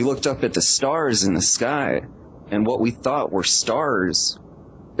 And we looked up at the stars in the sky, and what we thought were stars,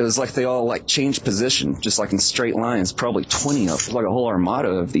 it was like they all like changed position, just like in straight lines, probably 20 of them, like a whole armada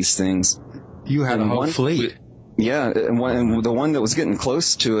of these things. You had a whole fleet. Yeah, and the one that was getting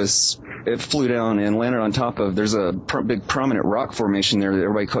close to us, it flew down and landed on top of, there's a big prominent rock formation there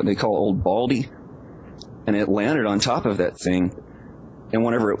that they call Old Baldy, and it landed on top of that thing. And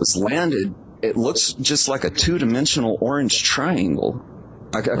whenever it was landed, it looks just like a two-dimensional orange triangle.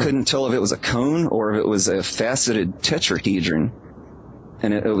 I couldn't tell if it was a cone or if it was a faceted tetrahedron.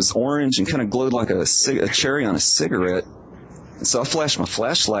 And it was orange and kind of glowed like a cherry on a cigarette. So I flashed my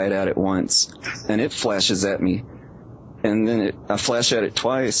flashlight at it once, and it flashes at me. And then I flash at it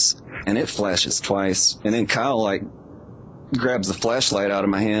twice, and it flashes twice. And then Kyle, like, grabs the flashlight out of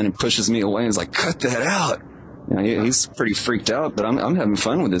my hand and pushes me away and is like, cut that out. You know, he's pretty freaked out, but I'm having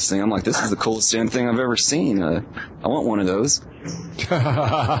fun with this thing. I'm like, this is the coolest damn thing I've ever seen. I want one of those.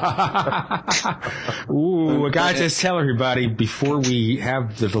 Ooh, I gotta just tell everybody, before we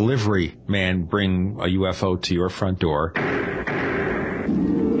have the delivery man bring a UFO to your front door,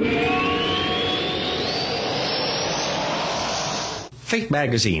 Fate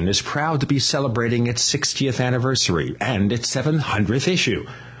magazine is proud to be celebrating its 60th anniversary and its 700th issue.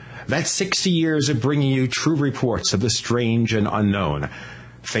 That's 60 years of bringing you true reports of the strange and unknown.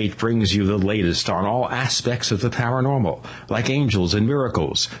 Fate brings you the latest on all aspects of the paranormal, like angels and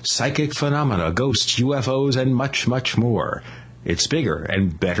miracles, psychic phenomena, ghosts, UFOs, and much, much more. It's bigger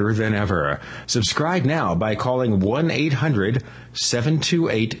and better than ever. Subscribe now by calling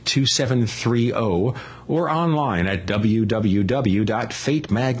 1-800-728-2730 or online at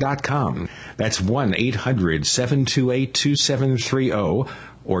www.fatemag.com. That's 1-800-728-2730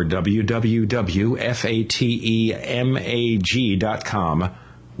 or www.fatemag.com.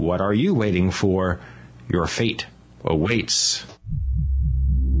 What are you waiting for? Your fate awaits.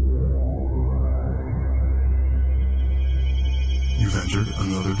 You've entered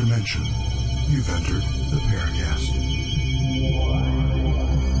another dimension. You've entered the Paracast.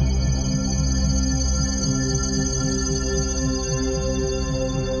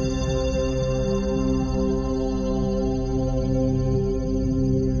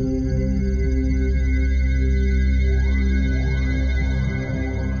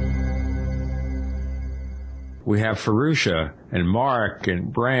 We have Fahrusha and Mark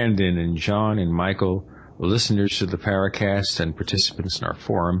and Brandon and John and Michael, listeners to the Paracast and participants in our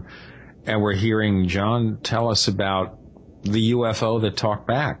forum, and we're hearing John tell us about the UFO that talked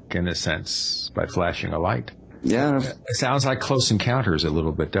back, in a sense, by flashing a light. Yeah. It sounds like Close Encounters a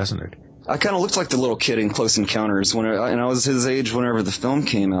little bit, doesn't it? I kind of looked like the little kid in Close Encounters, and I was his age whenever the film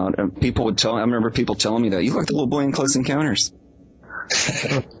came out. And I remember people telling me that, you look like the little boy in Close Encounters.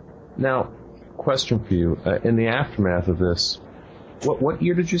 Now, question for you. In the aftermath of this, what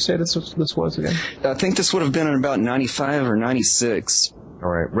year did you say this was again? I think this would have been in about 95 or 96. All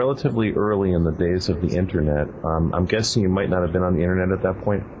right, relatively early in the days of the Internet. I'm guessing you might not have been on the Internet at that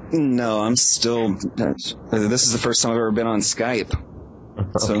point? No, I'm still... This is the first time I've ever been on Skype.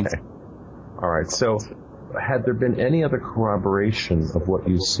 So. Okay. All right, so had there been any other corroboration of what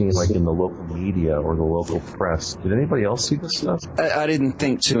you've seen, like in the local media or the local press? Did anybody else see this stuff? I didn't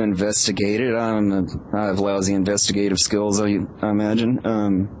think to investigate it. I have lousy investigative skills, I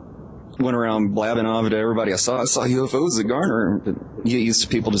imagine. Went around blabbing off to everybody I saw UFOs at Garner. You get used to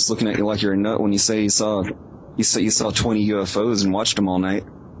people just looking at you like you're a nut when you say you saw 20 UFOs and watched them all night.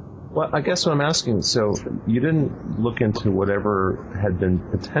 Well, I guess what I'm asking, so you didn't look into whatever had been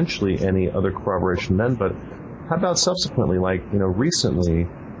potentially any other corroboration then, but how about subsequently, like, recently,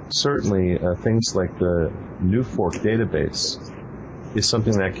 certainly things like the New Fork database is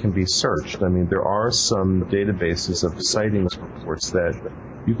something that can be searched. I mean, there are some databases of sightings reports that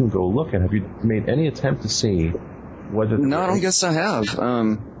you can go look at. Have you made any attempt to see whether... No, I don't guess I have.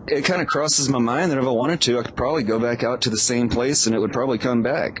 It kind of crosses my mind that if I wanted to, I could probably go back out to the same place and it would probably come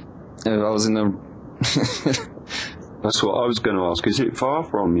back. If I was in the... That's what I was going to ask. Is it far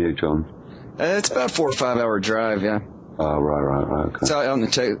from you, John? It's about 4 or 5 hour drive, yeah. Oh, right. Okay. It's out in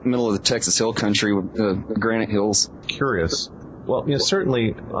the middle of the Texas Hill Country with the granite hills. Curious. Well,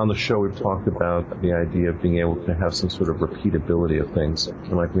 certainly on the show we've talked about the idea of being able to have some sort of repeatability of things.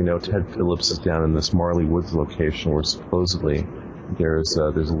 And like we know, Ted Phillips is down in this Marley Woods location where supposedly there's a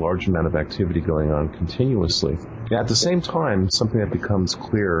large amount of activity going on continuously. At the same time, something that becomes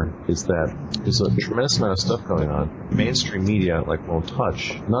clear is that there's a tremendous amount of stuff going on. Mainstream media won't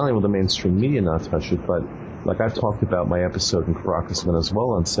touch. Not only will the mainstream media not touch it, but like I've talked about my episode in Caracas,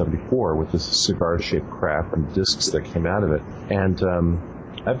 Venezuela on 74 with this cigar-shaped crap and discs that came out of it. And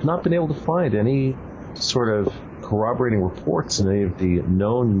I've not been able to find any sort of corroborating reports in any of the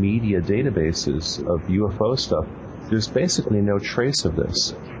known media databases of UFO stuff. There's basically no trace of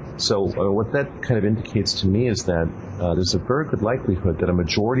this. So what that kind of indicates to me is that there's a very good likelihood that a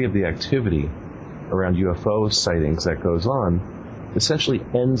majority of the activity around UFO sightings that goes on essentially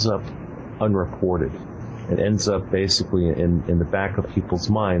ends up unreported. It ends up basically in the back of people's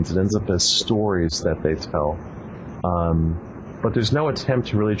minds. It ends up as stories that they tell. But there's no attempt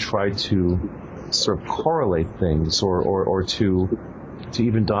to really try to sort of correlate things or to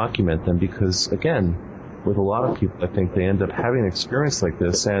even document them because, again, with a lot of people, I think they end up having an experience like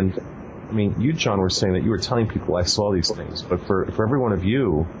this. And, I mean, you, John, were saying that you were telling people I saw these things. But for every one of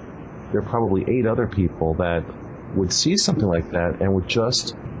you, there are probably 8 other people that would see something like that and would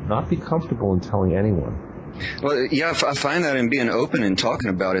just not be comfortable in telling anyone. Well, yeah, I find that in being open and talking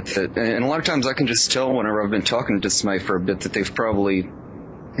about it, and a lot of times I can just tell whenever I've been talking to somebody for a bit that they've probably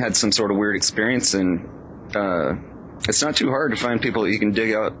had some sort of weird experience, and it's not too hard to find people that you can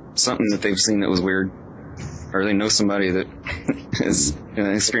dig out something that they've seen that was weird, or they know somebody that has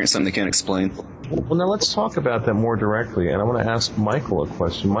experienced something they can't explain. Well, now let's talk about that more directly, and I want to ask Michael a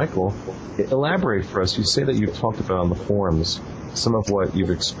question. Michael, elaborate for us. You say that you've talked about on the forums some of what you've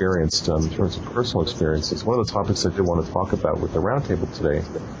experienced in terms of personal experiences. One of the topics I did want to talk about with the Roundtable today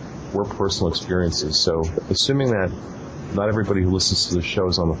were personal experiences. So assuming that not everybody who listens to the show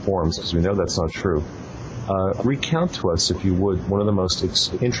is on the forums, because we know that's not true, recount to us, if you would, one of the most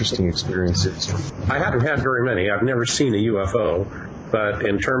interesting experiences. I haven't had very many. I've never seen a UFO. But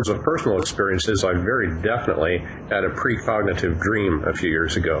in terms of personal experiences, I very definitely had a precognitive dream a few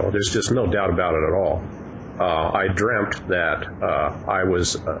years ago. There's just no doubt about it at all. I dreamt that I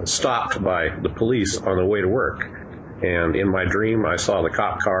was stopped by the police on the way to work. And in my dream, I saw the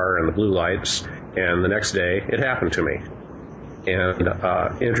cop car and the blue lights. And the next day, it happened to me.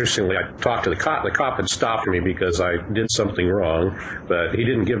 And interestingly, I talked to the cop. The cop had stopped me because I did something wrong, but he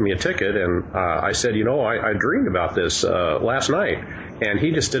didn't give me a ticket. And I said, I dreamed about this last night. And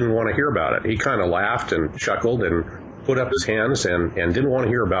he just didn't want to hear about it. He kind of laughed and chuckled and put up his hands and didn't want to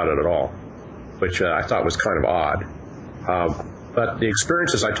hear about it at all, which I thought was kind of odd. But the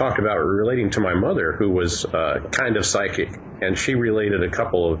experiences I talked about were relating to my mother, who was kind of psychic, and she related a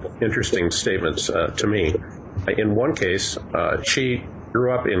couple of interesting statements to me. In one case, she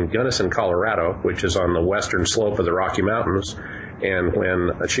grew up in Gunnison, Colorado, which is on the western slope of the Rocky Mountains, and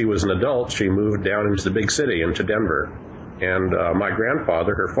when she was an adult, she moved down into the big city, into Denver. And my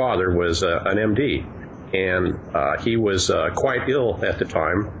grandfather, her father, was an MD, and he was quite ill at the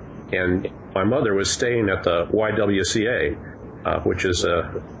time, and my mother was staying at the YWCA, which is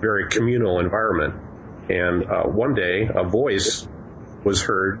a very communal environment. And one day, a voice was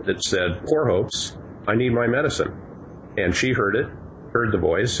heard that said, "Poor Hopes, I need my medicine." And she heard the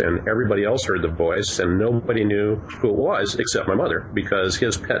voice, and everybody else heard the voice, and nobody knew who it was except my mother, because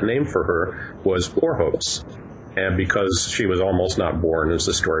his pet name for her was Poor Hopes. And because she was almost not born is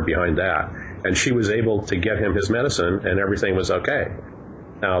the story behind that. And she was able to get him his medicine, and everything was okay.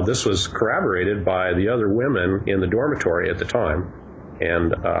 Now, this was corroborated by the other women in the dormitory at the time,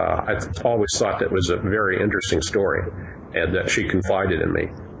 and I always thought that was a very interesting story, and that she confided in me.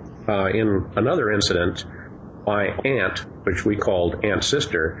 In another incident, my aunt, which we called Aunt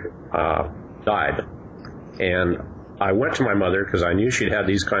Sister, died. And I went to my mother because I knew she'd had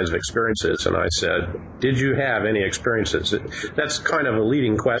these kinds of experiences, and I said, "Did you have any experiences?" That's kind of a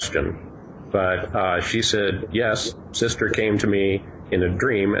leading question, but she said, "Yes, Sister came to me in a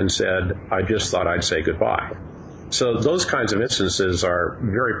dream and said, I just thought I'd say goodbye." So those kinds of instances are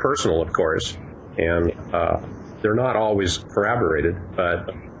very personal, of course, and they're not always corroborated, but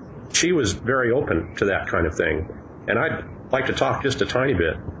she was very open to that kind of thing. And I'd like to talk just a tiny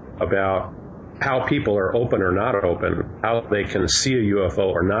bit about how people are open or not open, how they can see a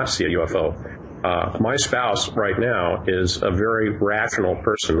UFO or not see a UFO. My spouse right now is a very rational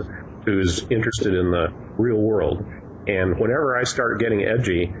person who's interested in the real world. And whenever I start getting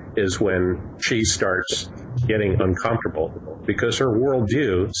edgy is when she starts getting uncomfortable, because her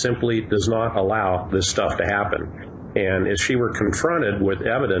worldview simply does not allow this stuff to happen. And if she were confronted with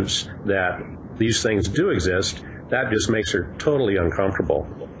evidence that these things do exist, that just makes her totally uncomfortable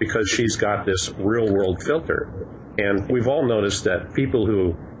because she's got this real-world filter. And we've all noticed that people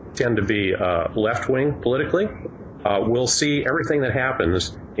who tend to be left-wing politically will see everything that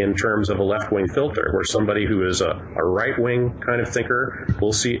happens in terms of a left-wing filter, where somebody who is a right-wing kind of thinker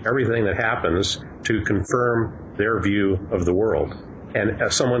will see everything that happens to confirm their view of the world.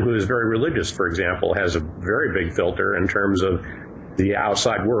 And someone who is very religious, for example, has a very big filter in terms of the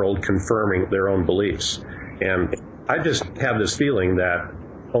outside world confirming their own beliefs. And I just have this feeling that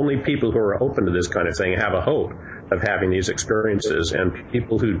only people who are open to this kind of thing have a hope of having these experiences, and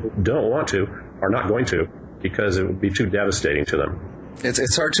people who don't want to are not going to, because it would be too devastating to them.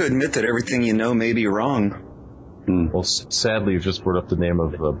 It's hard to admit that everything you know may be wrong. Well, sadly, you just brought up the name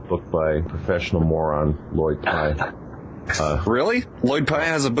of a book by professional moron Lloyd Pye. Really? Lloyd Pye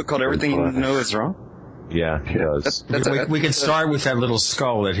has a book called Everything You Know Is Wrong? Yeah, he does. We can start with that little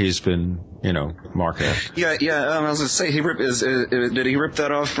skull that he's been, marketing. Yeah. I was going to say, did he rip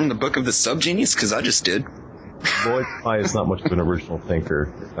that off from the Book of the Subgenius? Because I just did. Lloyd Pye is not much of an original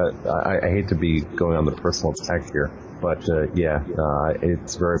thinker. I hate to be going on the personal attack here, but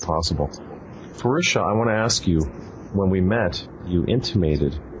it's very possible. Fahrusha, I want to ask you, when we met, you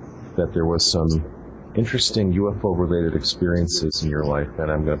intimated that there was some interesting UFO-related experiences in your life, and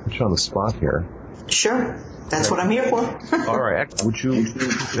I'm going to put you on the spot here. Sure. That's what I'm here for. All right. Would you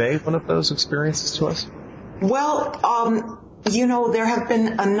convey one of those experiences to us? Well, there have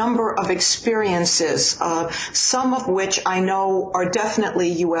been a number of experiences, some of which I know are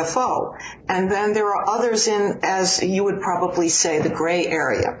definitely UFO. And then there are others in, as you would probably say, the gray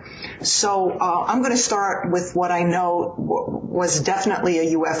area. So I'm going to start with what I know was definitely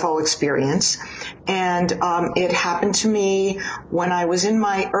a UFO experience. And it happened to me when I was in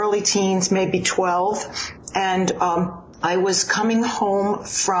my early teens, maybe 12. And I was coming home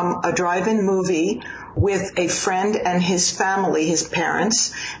from a drive-in movie with a friend and his family, his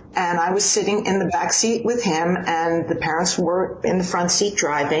parents, and I was sitting in the back seat with him, and the parents were in the front seat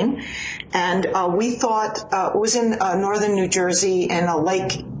driving, and we thought it was in northern New Jersey in a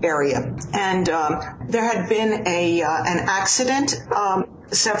lake area, and there had been an accident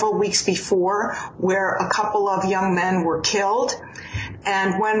several weeks before where a couple of young men were killed.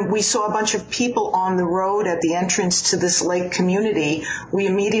 And when we saw a bunch of people on the road at the entrance to this lake community, we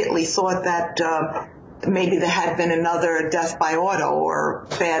immediately thought that maybe there had been another death by auto or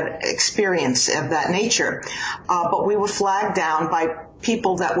bad experience of that nature. But we were flagged down by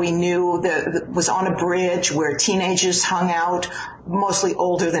people that we knew that was on a bridge where teenagers hung out, mostly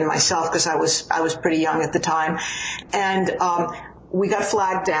older than myself because I was pretty young at the time. And we got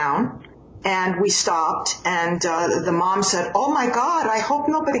flagged down. And we stopped, and the mom said, "Oh my God, I hope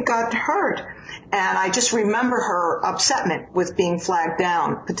nobody got hurt." And I just remember her upsetment with being flagged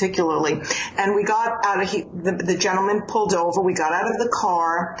down, particularly. And we got out of the gentleman pulled over. We got out of the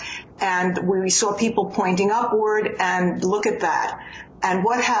car, and we saw people pointing upward. And look at that. And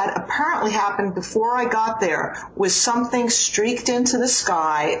what had apparently happened before I got there was something streaked into the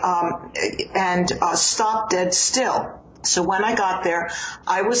sky and stopped dead still. So when I got there,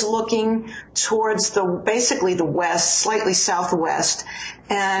 I was looking towards basically the west, slightly southwest,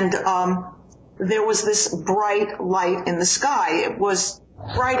 and there was this bright light in the sky. It was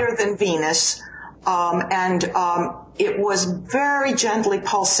brighter than Venus, and it was very gently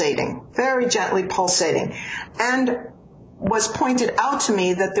pulsating, and was pointed out to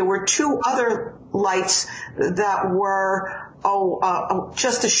me that there were two other lights that were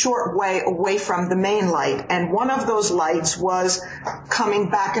just a short way away from the main light. And one of those lights was coming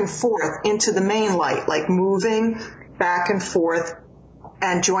back and forth into the main light, like moving back and forth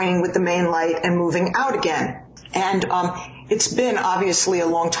and joining with the main light and moving out again. And it's been obviously a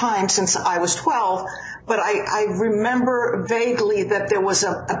long time since I was 12, but I remember vaguely that there was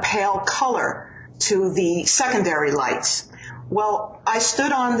a pale color to the secondary lights. Well, I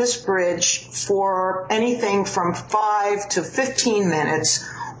stood on this bridge for anything from 5 to 15 minutes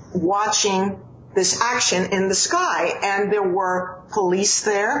watching this action in the sky, and there were police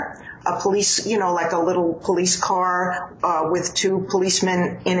there. Like a little police car with two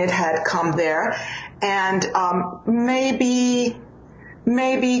policemen in it had come there, and maybe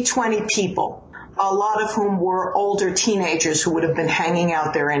 20 people, a lot of whom were older teenagers who would have been hanging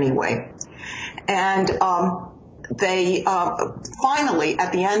out there anyway. And they finally,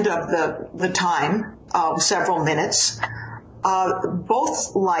 at the end of the time, several minutes,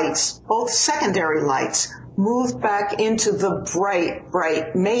 both secondary lights moved back into the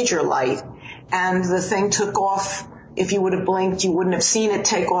bright major light, and the thing took off if you would have blinked, you wouldn't have seen it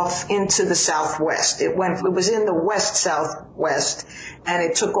take off into the southwest. It was in the west-southwest, and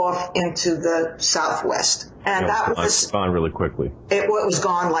it took off into the southwest. And that was gone really quickly. It was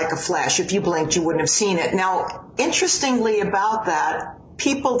gone like a flash. If you blinked, you wouldn't have seen it. Now, interestingly about that,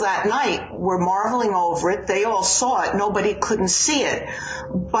 people that night were marveling over it. They all saw it. Nobody couldn't see it.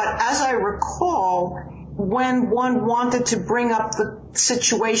 But as I recall, when one wanted to bring up the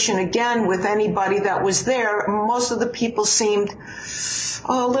situation again with anybody that was there, most of the people seemed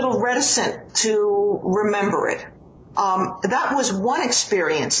a little reticent to remember it. That was one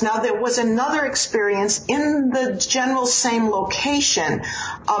experience. Now, there was another experience in the general same location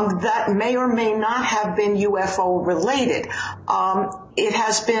that may or may not have been UFO related. It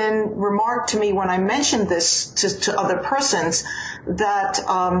has been remarked to me when I mentioned this to other persons that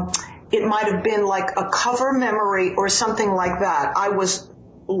it might have been like a cover memory or something like that. I was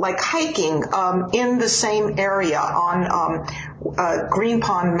like hiking in the same area on Green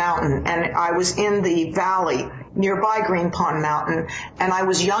Pond Mountain, and I was in the valley nearby Green Pond Mountain, and I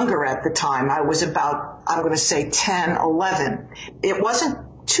was younger at the time. I was about, I'm going to say 10, 11. It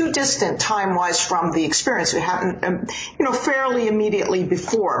wasn't too distant time-wise from the experience. It happened, fairly immediately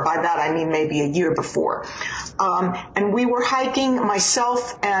before. By that I mean maybe a year before. And we were hiking,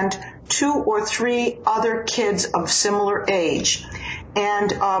 myself and 2 or 3 other kids of similar age.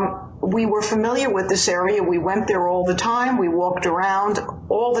 And we were familiar with this area. We went there all the time. We walked around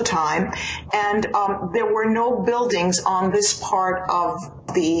all the time. And there were no buildings on this part of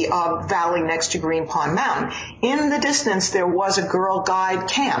the valley next to Green Pond Mountain. In the distance, there was a Girl Guide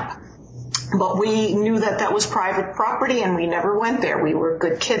camp. But we knew that was private property, and we never went there. We were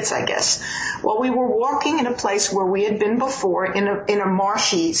good kids, I guess. Well, we were walking in a place where we had been before, in a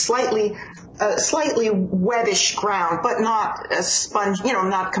marshy, slightly wettish ground, but not a sponge,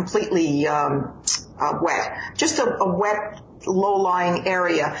 not completely wet. Just a wet, low-lying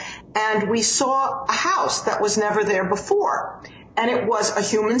area. And we saw a house that was never there before. And it was a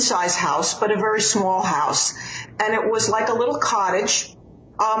human-sized house, but a very small house. And it was like a little cottage.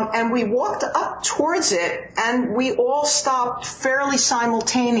 And we walked up towards it, and we all stopped fairly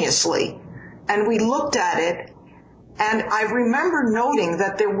simultaneously. And we looked at it, and I remember noting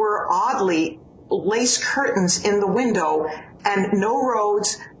that there were oddly lace curtains in the window and no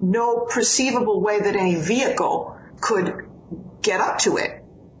roads, no perceivable way that any vehicle could get up to it.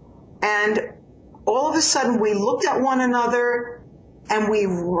 And all of a sudden we looked at one another and we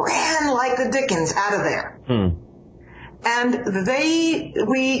ran like the dickens out of there. And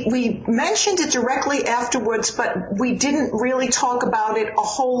we mentioned it directly afterwards, but we didn't really talk about it a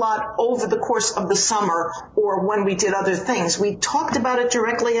whole lot over the course of the summer or when we did other things. We talked about it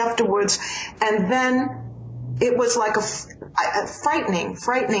directly afterwards, and then it was like a frightening.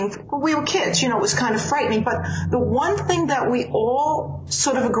 We were kids, it was kind of frightening. But the one thing that we all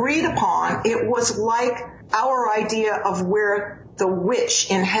sort of agreed upon, it was like our idea of where the witch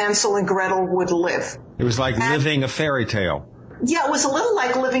in Hansel and Gretel would live. It was like living a fairy tale. Yeah, it was a little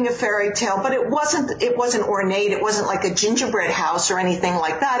like living a fairy tale, but it wasn't ornate. It wasn't like a gingerbread house or anything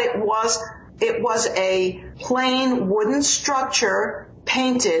like that. It was a plain wooden structure,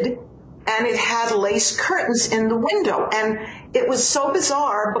 painted, and it had lace curtains in the window. And it was so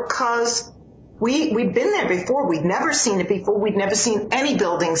bizarre because we'd been there before. We'd never seen it before. We'd never seen any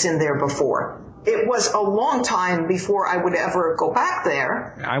buildings in there before. It was a long time before I would ever go back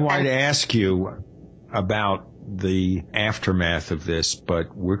there. I wanted to ask you about the aftermath of this,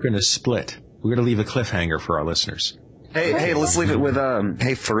 but we're going to split. We're going to leave a cliffhanger for our listeners. Hey, let's leave it with,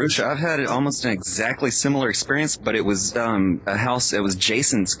 Fahrusha, I've had almost an exactly similar experience, but it was a house, it was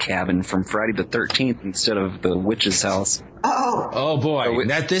Jason's cabin from Friday the 13th instead of the witch's house. Oh boy,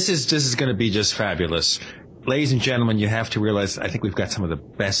 this is going to be just fabulous. Ladies and gentlemen, you have to realize I think we've got some of the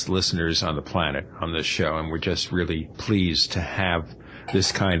best listeners on the planet on this show, and we're just really pleased to have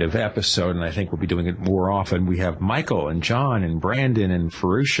this kind of episode, and I think we'll be doing it more often. We have Michael and John and Brandon and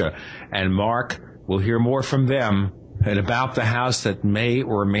Fahrusha and Mark. We'll hear more from them and about the house that may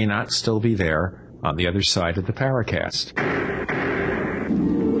or may not still be there on the other side of the Paracast.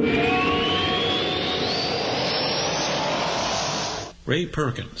 Ray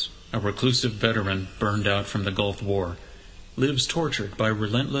Perkins, a reclusive veteran burned out from the Gulf War, lives tortured by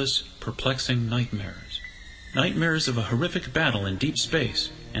relentless, perplexing nightmares. Nightmares of a horrific battle in deep space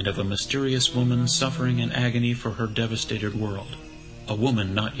and of a mysterious woman suffering in agony for her devastated world. A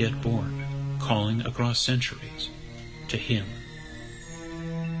woman not yet born, calling across centuries to him.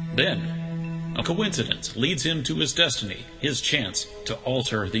 Then, a coincidence leads him to his destiny, his chance to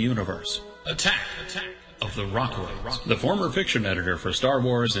alter the universe. Attack of the Rockoids. The former fiction editor for Star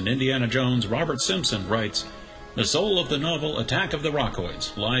Wars and Indiana Jones, Robert Simpson, writes, The soul of the novel Attack of the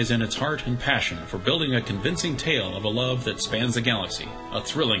Rockoids lies in its heart and passion for building a convincing tale of a love that spans the galaxy. A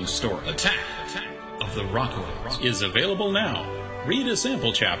thrilling story. Attack of the Rockoids is available now. Read a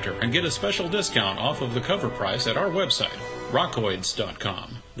sample chapter and get a special discount off of the cover price at our website,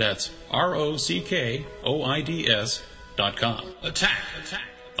 rockoids.com. That's ROCKOIDS.com. Attack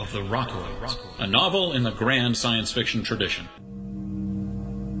of the Rockoids, a novel in the grand science fiction tradition.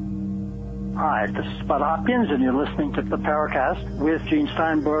 Hi, this is Bud Hopkins, and you're listening to the Paracast with Gene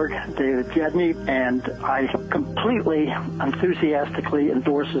Steinberg, David Gedney, and I completely, enthusiastically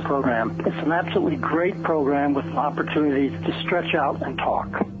endorse this program. It's an absolutely great program with opportunities to stretch out and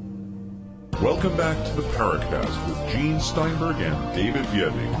talk. Welcome back to the Paracast with Gene Steinberg and David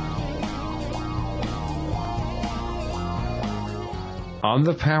Gedney. On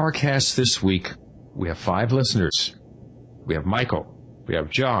the Paracast this week, we have 5 listeners. We have Michael. We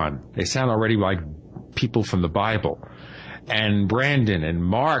have John. They sound already like people from the Bible. And Brandon and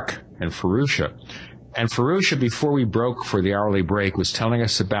Mark and Fahrusha. And Fahrusha, before we broke for the hourly break, was telling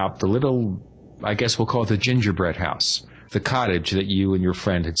us about the little, I guess we'll call it the gingerbread house, the cottage that you and your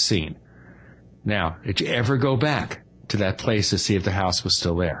friend had seen. Now, did you ever go back to that place to see if the house was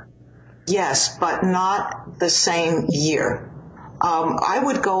still there? Yes, but not the same year. I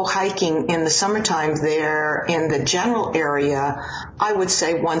would go hiking in the summertime there in the general area, I would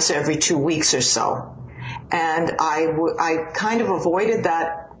say once every 2 weeks or so. And I kind of avoided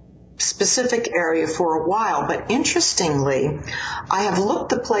that specific area for a while. But interestingly, I have looked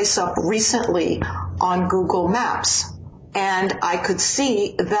the place up recently on Google Maps, and I could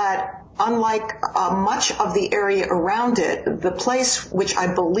see that unlike much of the area around it, the place which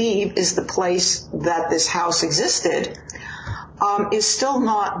I believe is the place that this house existed is still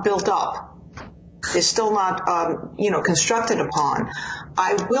not built up, is still not, constructed upon.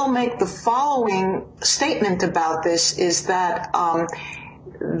 I will make the following statement about this, is that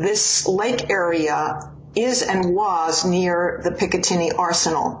this lake area is and was near the Picatinny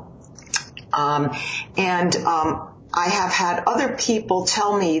Arsenal. I have had other people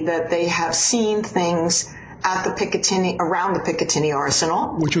tell me that they have seen things at the Picatinny, around the Picatinny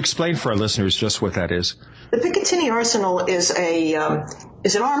Arsenal. Would you explain for our listeners just what that is? The Picatinny Arsenal is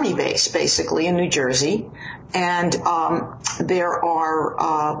an army base, basically, in New Jersey, and there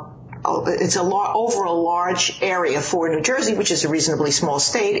are it's over a large area for New Jersey, which is a reasonably small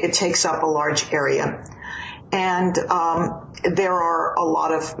state. It takes up a large area, and there are a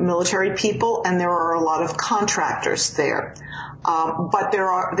lot of military people, and there are a lot of contractors there. But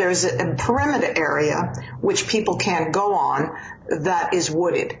there's a perimeter area which people can't go on that is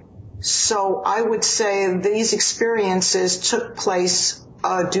wooded. So I would say these experiences took place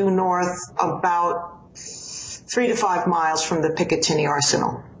due north about 3 to 5 miles from the Picatinny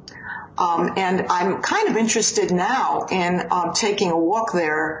Arsenal. And I'm kind of interested now in taking a walk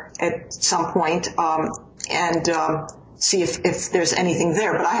there at some point and see if there's anything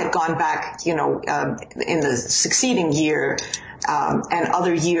there. But I had gone back, in the succeeding year and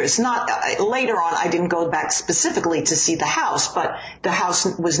other years. Later on, I didn't go back specifically to see the house, but the house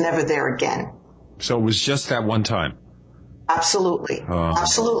was never there again. So it was just that one time? Absolutely.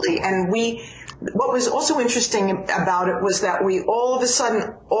 Absolutely. And what was also interesting about it was that we all of a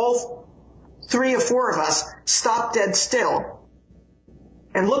sudden, all 3 or 4 of us stopped dead still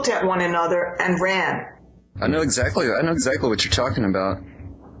and looked at one another and ran. I know exactly what you're talking about.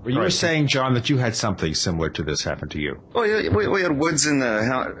 Well, you were saying, John, that you had something similar to this happen to you. Well, yeah, we had woods in the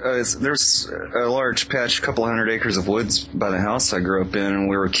house. There's a large patch, a couple 100 acres of woods by the house I grew up in, and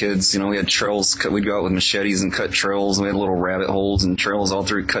we were kids. We had trails. We'd go out with machetes and cut trails. We had little rabbit holes and trails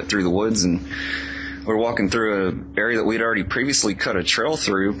cut through the woods, and we were walking through an area that we'd already previously cut a trail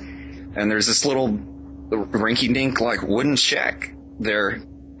through, and there's this little rinky-dink like wooden shack there,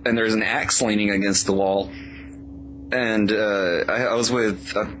 and there's an axe leaning against the wall. And I was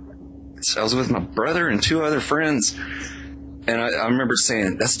with my brother and 2 other friends, and I remember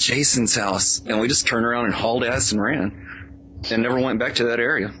saying, "That's Jason's house," and we just turned around and hauled ass and ran, and never went back to that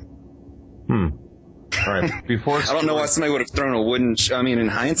area. All right. Before I don't know why somebody would have thrown a wooden. In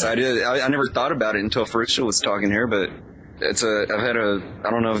hindsight, I never thought about it until Fahrusha was talking here, but I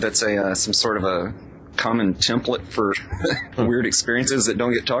don't know if that's some sort of a common template for weird experiences that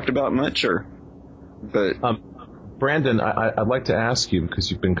don't get talked about much, but. Brandon, I'd like to ask you,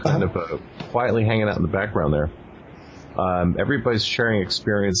 because you've been kind of quietly hanging out in the background there. Everybody's sharing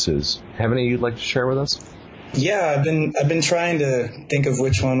experiences. Have any you'd like to share with us? Yeah, I've been trying to think of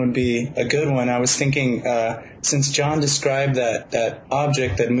which one would be a good one. I was thinking, since John described that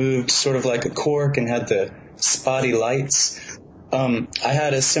object that moved sort of like a cork and had the spotty lights, I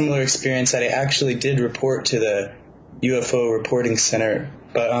had a similar experience that I actually did report to the UFO Reporting Center,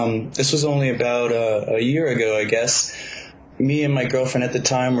 but this was only about a year ago, I guess. Me and my girlfriend at the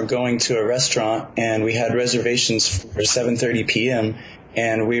time were going to a restaurant, and we had reservations for 7:30 p.m.,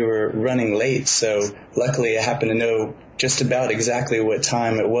 and we were running late, so luckily I happened to know just about exactly what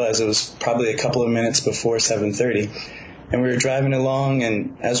time it was. It was probably a couple of minutes before 7:30. And we were driving along,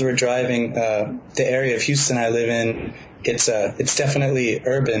 and as we were driving, the area of Houston I live in, it's definitely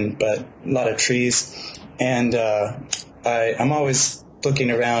urban, but a lot of trees. And I'm always looking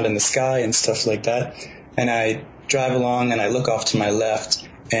around in the sky and stuff like that. And I drive along, and I look off to my left,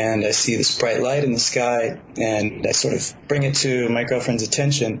 and I see this bright light in the sky, and I sort of bring it to my girlfriend's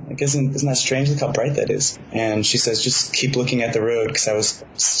attention. Like, isn't that strange? Look how bright that is. And she says, just keep looking at the road, because I was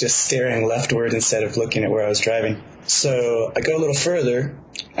just staring leftward instead of looking at where I was driving. So I go a little further.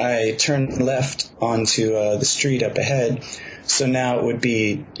 I turn left onto the street up ahead. So now it would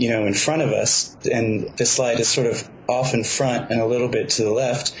be, in front of us, and this light is sort of off in front and a little bit to the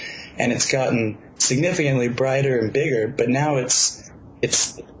left, and it's gotten significantly brighter and bigger, but now it's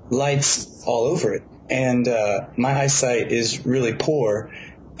lights all over it. And my eyesight is really poor.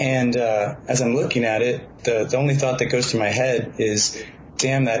 And as I'm looking at it, the only thought that goes through my head is,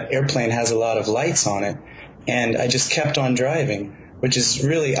 damn, that airplane has a lot of lights on it. And I just kept on driving, which is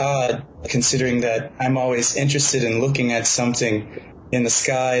really odd considering that I'm always interested in looking at something in the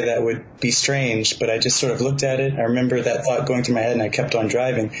sky that would be strange, but I just sort of looked at it. I remember that thought going through my head, and I kept on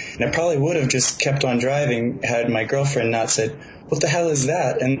driving. And I probably would have just kept on driving had my girlfriend not said, what the hell is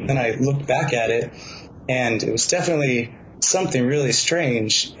that? And then I looked back at it, and it was definitely something really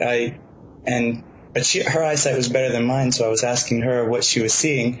strange. But her eyesight was better than mine, so I was asking her what she was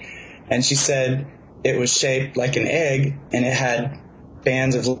seeing, and she said it was shaped like an egg, and it had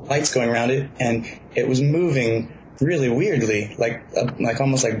bands of lights going around it, and it was moving really weirdly, like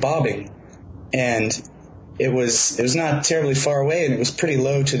almost like bobbing. And it was not terribly far away, and it was pretty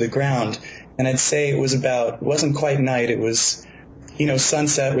low to the ground. And I'd say it wasn't quite night. It was,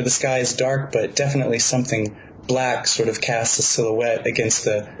 sunset where the sky is dark, but definitely something black sort of casts a silhouette against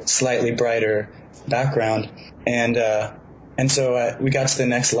the slightly brighter background. And so we got to the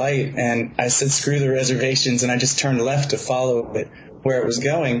next light, and I said, screw the reservations, and I just turned left to follow it where it was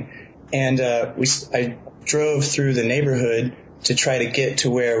going. And I drove through the neighborhood to try to get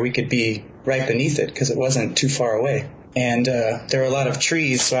to where we could be right beneath it, because it wasn't too far away. And there were a lot of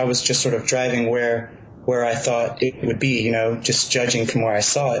trees, so I was just sort of driving where I thought it would be, just judging from where I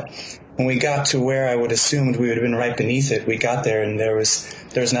saw it. When we got to where I would assumed we would have been right beneath it, we got there, and there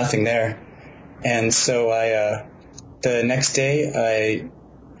was nothing there. And so the next day,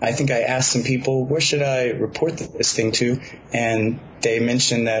 I think I asked some people, where should I report this thing to? And they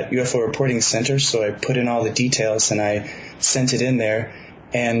mentioned that UFO Reporting Center, so I put in all the details, and I sent it in there.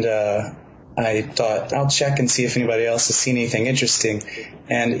 And I thought, I'll check and see if anybody else has seen anything interesting.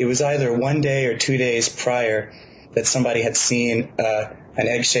 And it was either 1 day or 2 days prior that somebody had seen an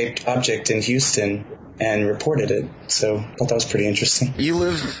egg-shaped object in Houston and reported it. So I thought that was pretty interesting. You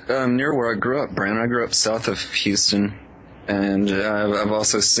live near where I grew up, Brandon. I grew up south of Houston, and I've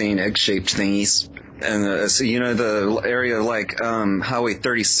also seen egg-shaped thingies. And so the area like Highway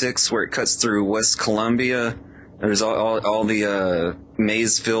 36 where it cuts through West Columbia. There's all the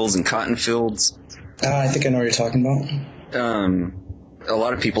maize fields and cotton fields. I think I know what you're talking about. A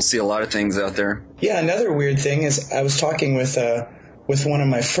lot of people see a lot of things out there. Yeah, another weird thing is I was talking with one of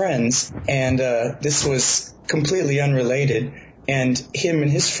my friends, and this was completely unrelated. And him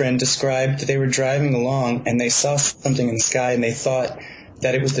and his friend described that they were driving along and they saw something in the sky, and they thought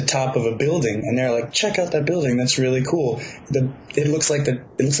that it was the top of a building. And they're like, "Check out that building! That's really cool. It looks like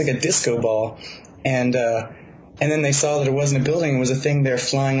a disco ball." And then they saw that it wasn't a building; it was a thing there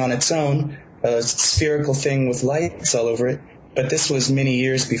flying on its own, a spherical thing with lights all over it. But this was many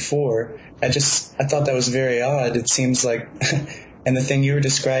years before. I thought that was very odd. It seems like, and the thing you were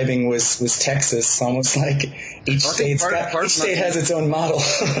describing was Texas, almost like each state has its own model.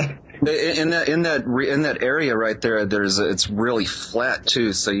 in that area right there, it's really flat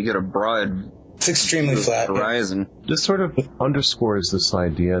too, so you get a broad. It's extremely flat horizon. This sort of underscores this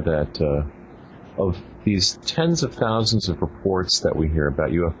idea that of these tens of thousands of reports that we hear about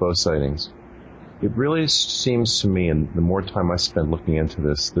UFO sightings. It really seems to me, and the more time I spend looking into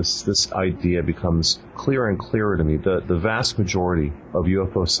this idea becomes clearer and clearer to me. The vast majority of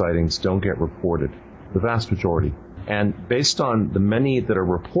UFO sightings don't get reported. The vast majority. And based on the many that are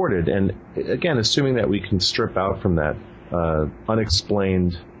reported, and again, assuming that we can strip out from that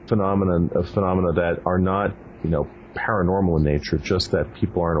unexplained phenomena that are not, paranormal in nature, just that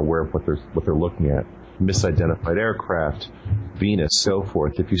people aren't aware of what they're looking at. misidentified aircraft, Venus, so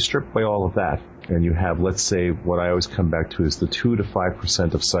forth. If you strip away all of that, and you have, let's say, what I always come back to is the 2 to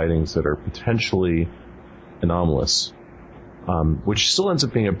 5% of sightings that are potentially anomalous, which still ends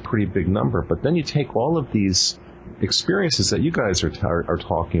up being a pretty big number. But then you take all of these experiences that you guys are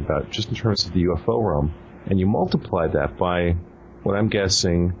talking about, just in terms of the UFO realm, and you multiply that by what I'm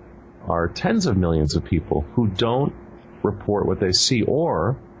guessing are tens of millions of people who don't report what they see,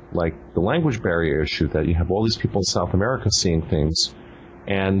 or like the language barrier issue, that you have all these people in South America seeing things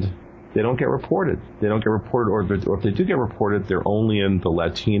and they don't get reported. They don't get reported, or if they do get reported, they're only in the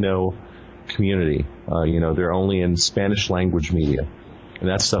Latino community. They're only in Spanish language media, and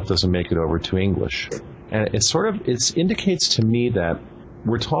that stuff doesn't make it over to English. And it indicates to me that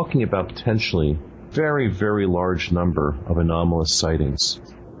we're talking about potentially very, very large number of anomalous sightings.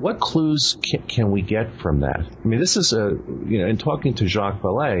 What clues can we get from that? I mean, this is in talking to Jacques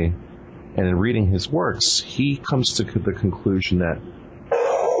Vallée and in reading his works, he comes to the conclusion that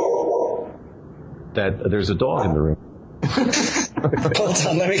there's a dog in the room. Hold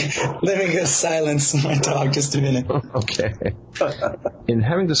on, let me go silence my dog just a minute. Okay. In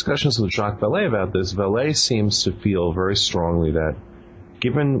having discussions with Jacques Vallée about this, Vallée seems to feel very strongly that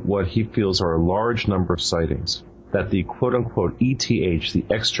given what he feels are a large number of sightings, that the quote-unquote ETH, the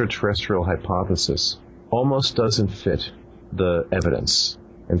extraterrestrial hypothesis, almost doesn't fit the evidence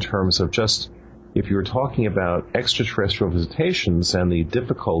in terms of just, if you were talking about extraterrestrial visitations and the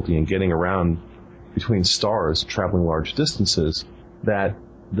difficulty in getting around between stars, traveling large distances, that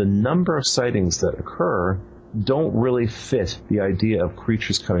the number of sightings that occur don't really fit the idea of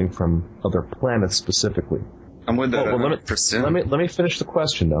creatures coming from other planets specifically. I'm with that 100%. Let me finish the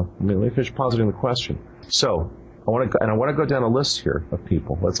question, though. Let me finish positing the question. So, I want to go down a list here of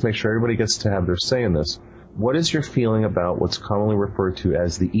people. Let's make sure everybody gets to have their say in this. What is your feeling about what's commonly referred to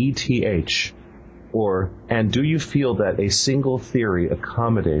as the ETH? And do you feel that a single theory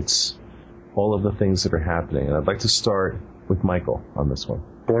accommodates all of the things that are happening? And I'd like to start with Michael on this one.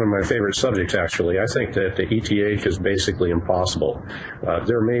 One of my favorite subjects, actually. I think that the ETH is basically impossible.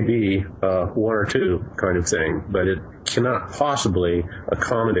 There may be one or two kind of thing, but it cannot possibly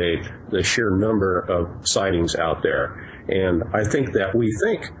accommodate the sheer number of sightings out there. And I think that we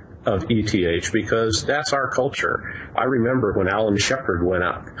think of ETH because that's our culture. I remember when Alan Shepard went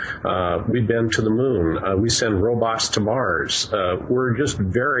up. We've been to the moon. We send robots to Mars. We're just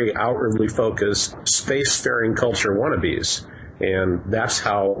very outwardly focused, spacefaring culture wannabes. And that's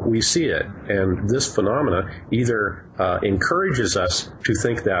how we see it. And this phenomena either encourages us to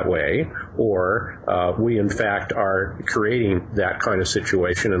think that way, or we in fact are creating that kind of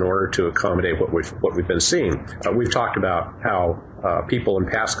situation in order to accommodate what we've been seeing. We've talked about how people in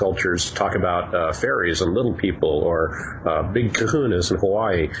past cultures talk about fairies and little people, or big kahunas in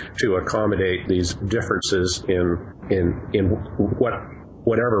Hawaii, to accommodate these differences in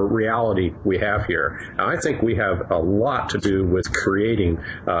whatever reality we have here. And I think we have a lot to do with creating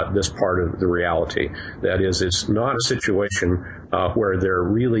this part of the reality. That is, it's not a situation where there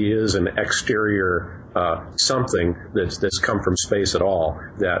really is an exterior something that's come from space at all,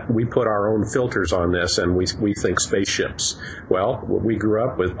 that we put our own filters on this and we think spaceships. Well, we grew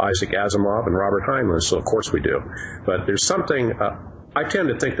up with Isaac Asimov and Robert Heinlein, so of course we do. But there's something... I tend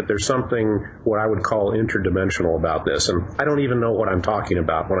to think that there's something what I would call interdimensional about this, and I don't even know what I'm talking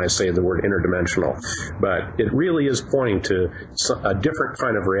about when I say the word interdimensional, but it really is pointing to a different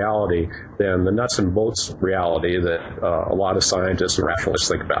kind of reality than the nuts and bolts reality that a lot of scientists and rationalists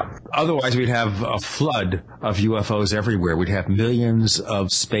think about. Otherwise, we'd have a flood of UFOs everywhere. We'd have millions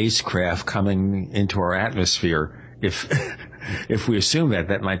of spacecraft coming into our atmosphere. If we assume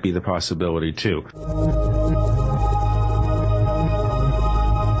that might be the possibility too.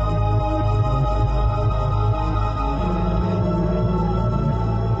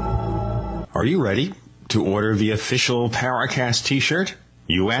 Are you ready to order the official Paracast t-shirt?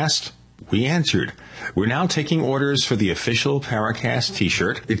 You asked, we answered. We're now taking orders for the official Paracast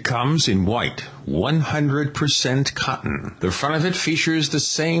t-shirt. It comes in white, 100% cotton. The front of it features the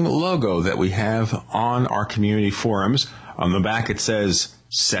same logo that we have on our community forums. On the back it says,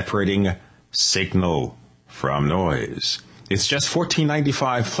 separating signal from noise. It's just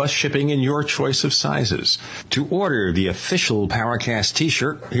 $14.95 plus shipping in your choice of sizes. To order the official Paracast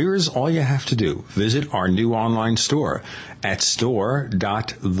t-shirt, here's all you have to do. Visit our new online store at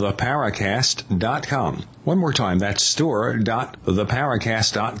store.theparacast.com. One more time, that's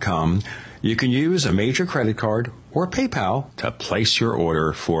store.theparacast.com. You can use a major credit card or PayPal to place your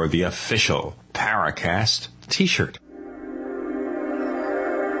order for the official Paracast t-shirt.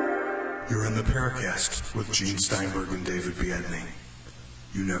 You're in the Paracast with Gene Steinberg and David Biedney.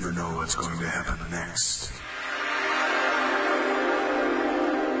 You never know what's going to happen next.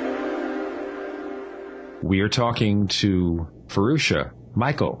 We are talking to Fahrusha,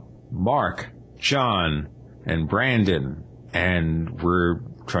 Michael, Mark, John, and Brandon, and we're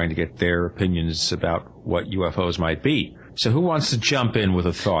trying to get their opinions about what UFOs might be. So who wants to jump in with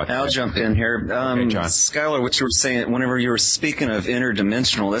a thought? I'll jump in here. Okay, John. Schuyler, what you were saying, whenever you were speaking of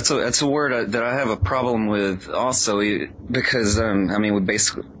interdimensional, that's a word that I have a problem with also, because, I'm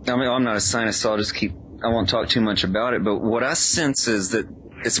not a scientist, so I won't talk too much about it, but what I sense is that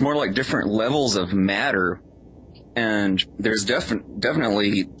it's more like different levels of matter, and there's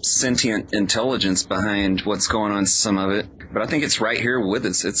definitely sentient intelligence behind what's going on, some of it, but I think it's right here with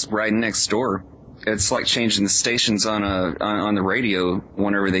us. It's right next door. It's like changing the stations on the radio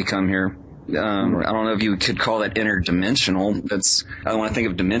whenever they come here. I don't know if you could call that interdimensional. When I think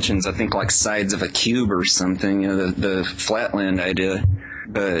of dimensions, I think like sides of a cube or something, the flatland idea.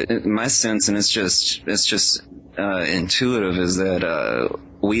 But my sense, and it's just intuitive, is that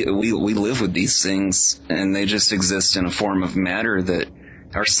we live with these things, and they just exist in a form of matter that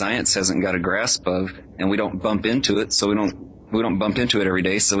our science hasn't got a grasp of, and we don't bump into it, so we don't bump into it every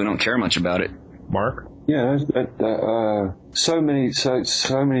day, so we don't care much about it. Mark? Yeah, so many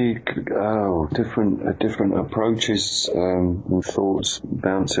different approaches and thoughts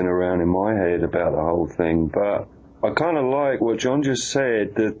bouncing around in my head about the whole thing. But I kind of like what John just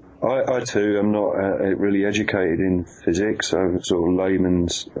said, that I too am not really educated in physics, so sort of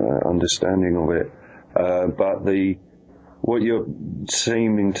layman's understanding of it. But what you're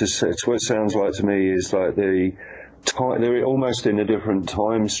seeming to say, what it sounds like to me is like they're almost in a different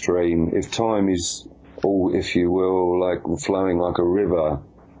time stream. If time is all, if you will, like flowing like a river,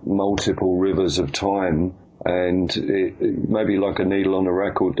 multiple rivers of time, and it maybe like a needle on a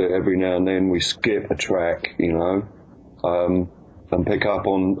record that every now and then we skip a track, and pick up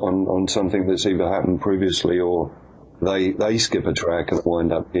on something that's either happened previously, or they skip a track and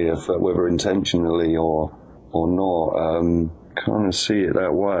wind up here, whether intentionally or not. Kind of see it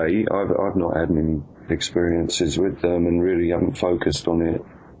that way. I've not had many experiences with them and really haven't focused on it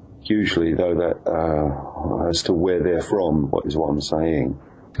hugely, though, that as to where they're from, what I'm saying.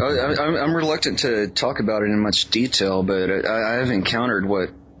 I'm reluctant to talk about it in much detail, but I have encountered what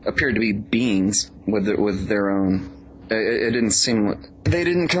appeared to be beings with their own. It didn't seem, they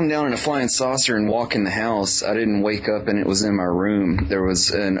didn't come down in a flying saucer and walk in the house. I didn't wake up and it was in my room. There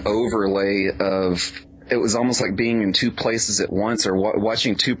was an overlay of, it was almost like being in two places at once, or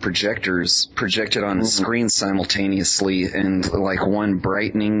watching two projectors projected on a screen simultaneously, and like one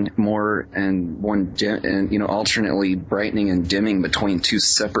brightening more and one alternately brightening and dimming between two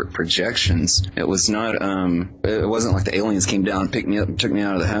separate projections. It was not, it wasn't like the aliens came down and picked me up and took me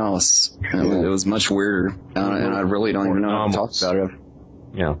out of the house. It was much weirder, and I really don't even know how to talk about it.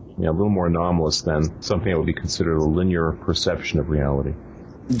 Yeah, a little more anomalous than something that would be considered a linear perception of reality.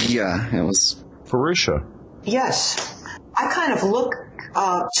 Yeah, it was. Fahrusha. Yes. I kind of look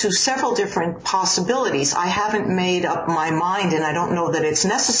to several different possibilities. I haven't made up my mind, and I don't know that it's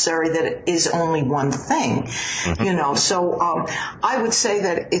necessary that it is only one thing, So I would say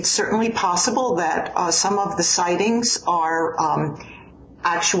that it's certainly possible that some of the sightings are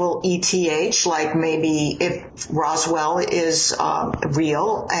actual ETH, like maybe if Roswell is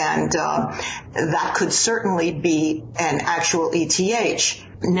real, and that could certainly be an actual ETH.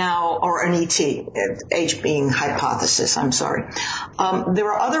 Now, or an ET, H being hypothesis, I'm sorry.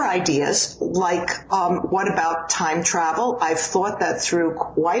 There are other ideas, like what about time travel? I've thought that through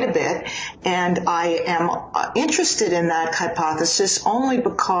quite a bit, and I am interested in that hypothesis only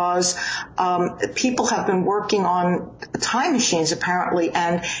because people have been working on time machines, apparently,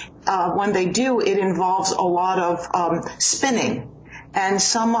 and when they do, it involves a lot of spinning. And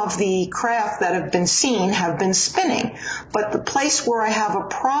some of the craft that have been seen have been spinning. But the place where I have a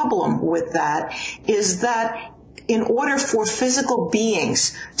problem with that is that in order for physical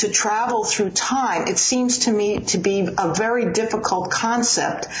beings to travel through time, it seems to me to be a very difficult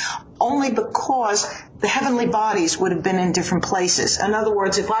concept, only because the heavenly bodies would have been in different places. In other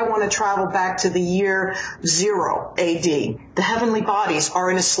words, if I want to travel back to the year 0 AD, the heavenly bodies are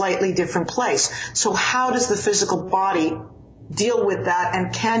in a slightly different place. So how does the physical body deal with that,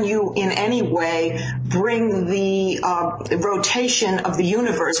 and can you in any way bring the rotation of the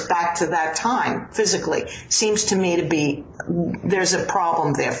universe back to that time physically? Seems to me to be, there's a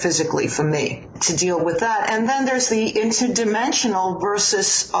problem there physically for me to deal with that. And then there's the interdimensional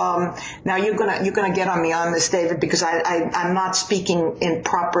versus, now you're gonna get on me on this, David, because I'm not speaking in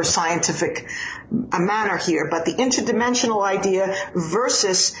proper scientific manner here, but the interdimensional idea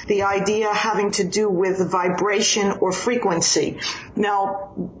versus the idea having to do with vibration or frequency. frequency.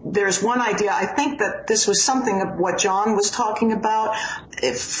 Now, there's one idea. I think that this was something of what John was talking about.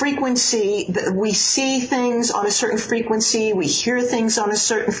 Frequency, we see things on a certain frequency, we hear things on a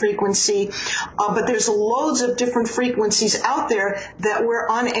certain frequency, but there's loads of different frequencies out there that we're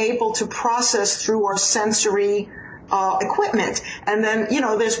unable to process through our sensory equipment. And then,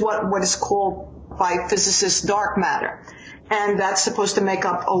 there's what is called by physicists dark matter. And that's supposed to make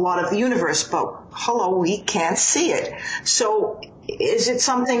up a lot of the universe, but we can't see it. So is it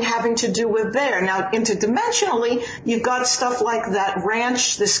something having to do with there? Now, interdimensionally, you've got stuff like that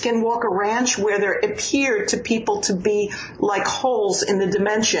ranch, the Skinwalker Ranch, where there appeared to people to be like holes in the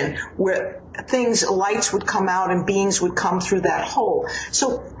dimension where lights would come out and beings would come through that hole.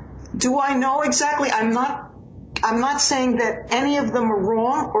 So do I know exactly? I'm not saying that any of them are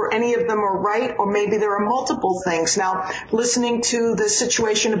wrong or any of them are right, or maybe there are multiple things. Now, listening to the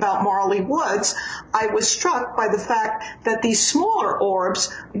situation about Marley Woods, I was struck by the fact that these smaller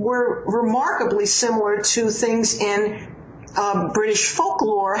orbs were remarkably similar to things in British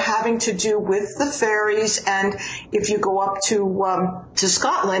folklore having to do with the fairies, and if you go up to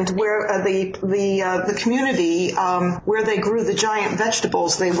Scotland, where the community where they grew the giant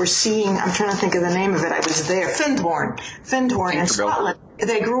vegetables, they were seeing. I'm trying to think of the name of it. I was there. Findhorn in Scotland.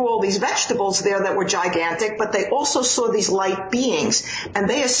 They grew all these vegetables there that were gigantic, but they also saw these light beings, and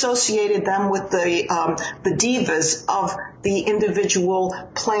they associated them with the devas of the individual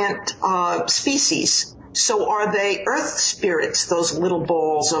plant species. So are they earth spirits, those little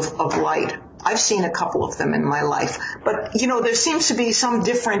balls of light? I've seen a couple of them in my life. But, there seems to be some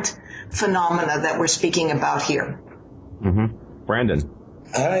different phenomena that we're speaking about here. Mm-hmm. Brandon?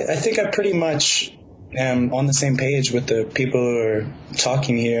 I think I pretty much am on the same page with the people who are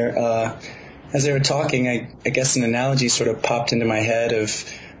talking here. As they were talking, I guess an analogy sort of popped into my head of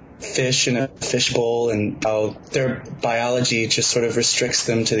fish in a fishbowl and how their biology just sort of restricts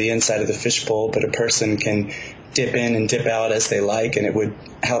them to the inside of the fishbowl, but a person can dip in and dip out as they like, and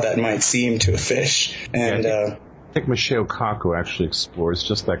how that might seem to a fish. And I think Michio Kaku actually explores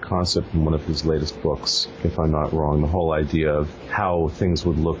just that concept in one of his latest books, if I'm not wrong, the whole idea of how things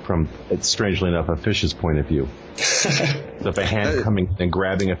would look from, strangely enough, a fish's point of view. Of a hand coming and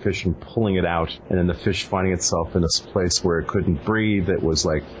grabbing a fish and pulling it out, and then the fish finding itself in this place where it couldn't breathe. It was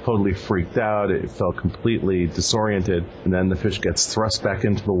like totally freaked out. It felt completely disoriented, and then the fish gets thrust back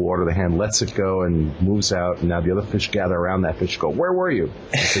into the water. The hand lets it go and moves out, and now the other fish gather around that fish, go, "Where were you?"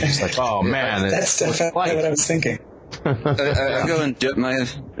 And it's just like, oh man, that's definitely what I was thinking. I go and dip my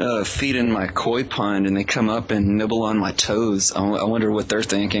feet in my koi pond, and they come up and nibble on my toes. I wonder what they're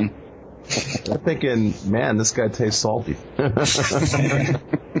thinking. I'm thinking, man, this guy tastes salty. I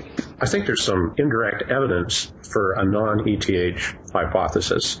think there's some indirect evidence for a non-ETH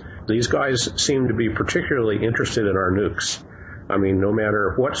hypothesis. These guys seem to be particularly interested in our nukes. I mean, no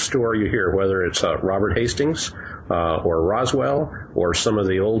matter what story you hear, whether it's Robert Hastings or Roswell or some of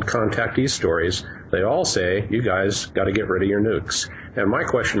the old contactee stories, they all say, you guys got to get rid of your nukes. And my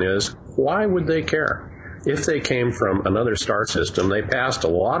question is, why would they care? If they came from another star system, they passed a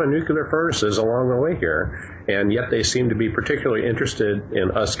lot of nuclear furnaces along the way here, and yet they seem to be particularly interested in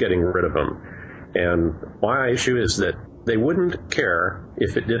us getting rid of them. And my issue is that they wouldn't care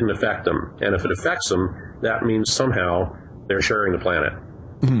if it didn't affect them. And if it affects them, that means somehow they're sharing the planet.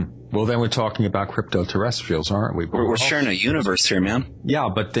 Mm-hmm. Well, then we're talking about crypto-terrestrials, aren't we? We're sharing a universe here, man. Yeah,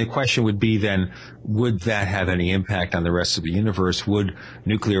 but the question would be then, would that have any impact on the rest of the universe? Would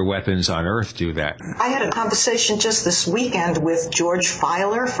nuclear weapons on Earth do that? I had a conversation just this weekend with George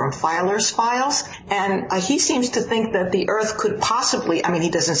Filer from Filer's Files, and he seems to think that the Earth could possibly, I mean, he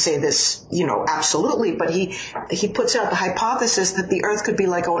doesn't say this, absolutely, but he puts out the hypothesis that the Earth could be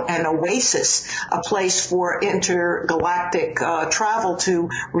like an oasis, a place for intergalactic travel to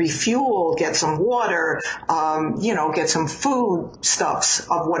refuel, get some water, get some food stuffs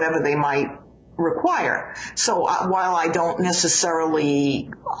of whatever they might require. So while I don't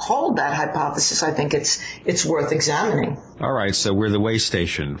necessarily hold that hypothesis, I think it's worth examining. All right, so we're the way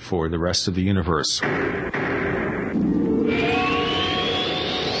station for the rest of the universe.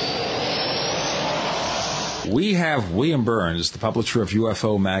 We have William Burns, the publisher of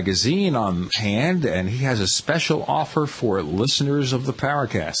UFO Magazine, on hand, and he has a special offer for listeners of the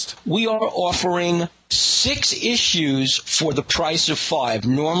Paracast. We are offering 6 issues for the price of 5.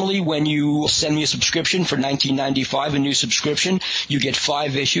 Normally, when you send me a subscription for $19.95, a new subscription, you get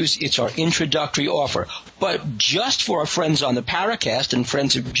 5 issues. It's our introductory offer. But just for our friends on the Paracast and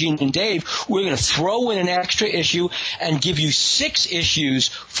friends of Gene and Dave, we're going to throw in an extra issue and give you 6 issues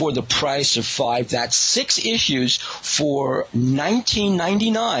for the price of 5. That's 6 issues for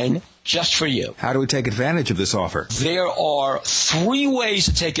 $19.99. just for you. How do we take advantage of this offer? There are 3 ways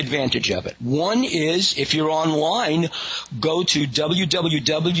to take advantage of it. One is, if you're online, go to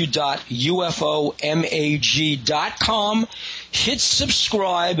www.ufomag.com, hit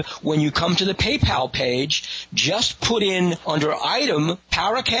subscribe. When you come to the PayPal page, just put in under item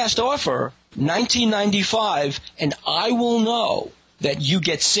Paracast offer $19.95, and I will know that you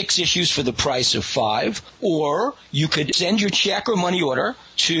get 6 issues for the price of 5, or you could send your check or money order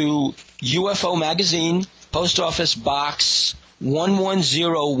to UFO Magazine, Post Office Box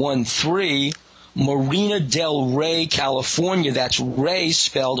 11013, Marina del Rey, California. That's Ray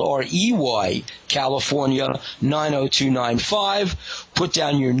spelled R-E-Y, California 90295. Put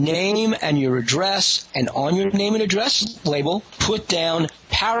down your name and your address, and on your name and address label, put down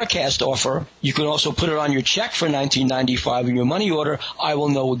Paracast offer. You can also put it on your check for $19.95 in your money order. I will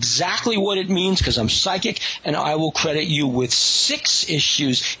know exactly what it means because I'm psychic, and I will credit you with 6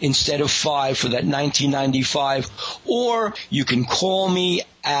 issues instead of 5 for that $19.95. Or you can call me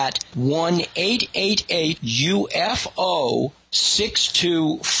at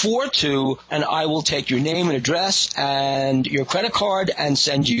 1-888-UFO-6242, and I will take your name and address and your credit card and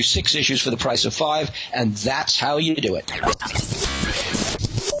send you 6 issues for the price of 5, and that's how you do it.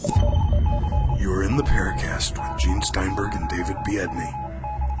 You're in the Paracast with Gene Steinberg and David Biedny.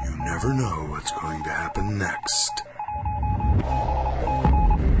 You never know what's going to happen next.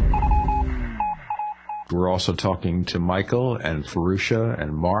 We're also talking to Michael and Fahrusha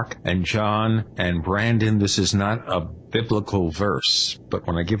and Mark and John and Brandon. This is not a biblical verse, but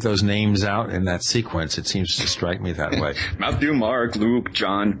when I give those names out in that sequence, it seems to strike me that way. Matthew, Mark, Luke,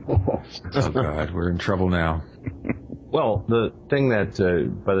 John. Oh, God, we're in trouble now. Well, the thing that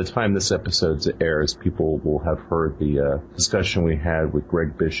by the time this episode airs, people will have heard the discussion we had with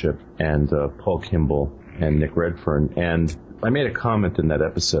Greg Bishop and Paul Kimball and Nick Redfern. And I made a comment in that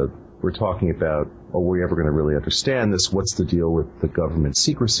episode. We're talking about, are we ever going to really understand this? What's the deal with the government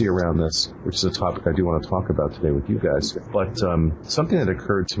secrecy around this? Which is a topic I do want to talk about today with you guys. But something that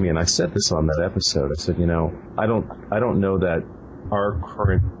occurred to me, and I said this on that episode, I said, I don't know that our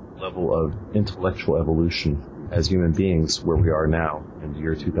current level of intellectual evolution as human beings, where we are now in the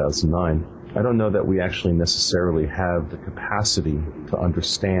year 2009, I don't know that we actually necessarily have the capacity to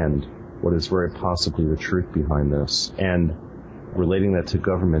understand what is very possibly the truth behind this. And relating that to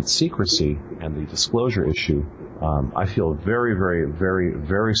government secrecy and the disclosure issue, I feel very, very, very,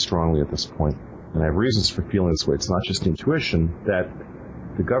 very strongly at this point, and I have reasons for feeling this way. It's not just intuition, that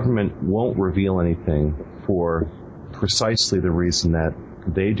the government won't reveal anything for precisely the reason that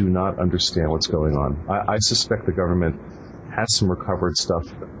they do not understand what's going on. I suspect the government has some recovered stuff.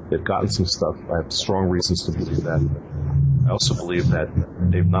 They've gotten some stuff. I have strong reasons to believe that. I also believe that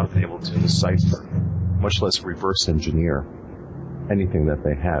they've not been able to decipher, much less reverse engineer, anything that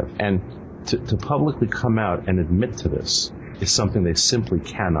they have. And to publicly come out and admit to this is something they simply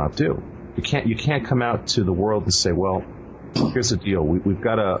cannot do. You can't come out to the world and say, well, here's the deal. We've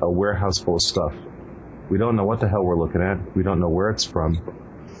got a warehouse full of stuff. We don't know what the hell we're looking at. We don't know where it's from.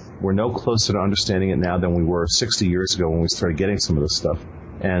 We're no closer to understanding it now than we were 60 years ago when we started getting some of this stuff.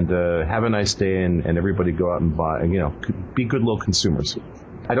 And have a nice day and everybody go out and buy, and, be good little consumers.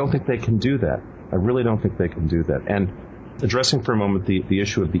 I don't think they can do that. I really don't think they can do that. And addressing for a moment the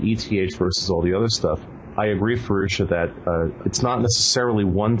issue of the ETH versus all the other stuff, I agree, Fahrusha, that it's not necessarily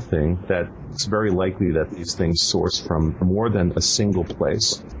one thing, that it's very likely that these things source from more than a single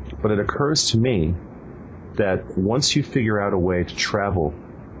place. But it occurs to me that once you figure out a way to travel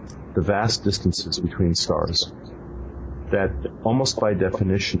the vast distances between stars, that almost by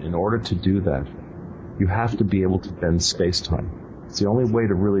definition, in order to do that, you have to be able to bend space-time. It's the only way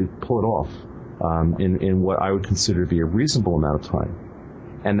to really pull it off in what I would consider to be a reasonable amount of time.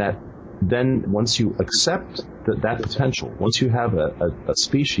 And that then once you accept that potential, once you have a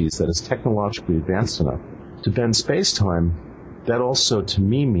species that is technologically advanced enough to bend space-time, that also, to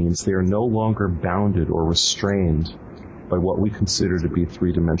me, means they are no longer bounded or restrained by what we consider to be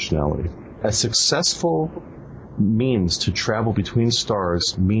three-dimensionality. A successful means to travel between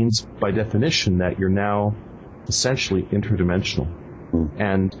stars means, by definition, that you're now essentially interdimensional.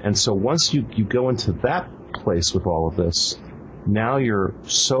 And so once you go into that place with all of this, now you're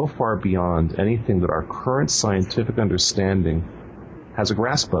so far beyond anything that our current scientific understanding has a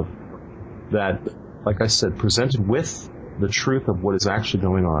grasp of, that, like I said, presented with the truth of what is actually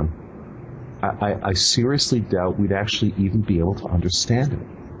going on, I seriously doubt we'd actually even be able to understand it.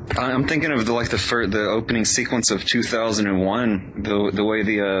 I'm thinking of the opening sequence of 2001, the way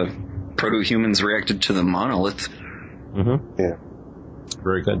the proto-humans reacted to the monolith. Mm-hmm. Yeah.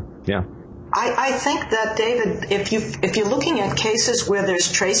 Very good. Yeah. I think that, David, if you're looking at cases where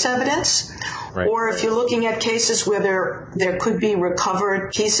there's trace evidence, right, or if you're looking at cases where there could be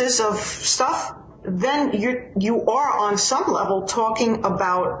recovered pieces of stuff, then you are on some level talking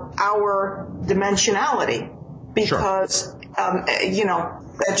about our dimensionality, because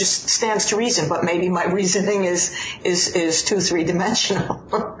that just stands to reason. But maybe my reasoning is 2-3 dimensional.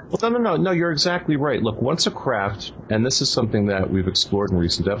 Well, no, you're exactly right. Look, once a craft, and this is something that we've explored in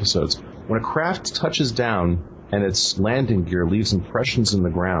recent episodes, when a craft touches down and its landing gear leaves impressions in the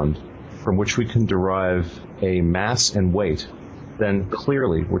ground from which we can derive a mass and weight, then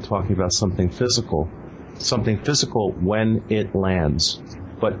clearly we're talking about something physical when it lands.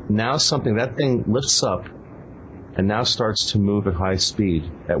 But now that thing lifts up and now starts to move at high speed,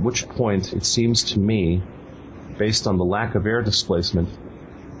 at which point it seems to me, based on the lack of air displacement,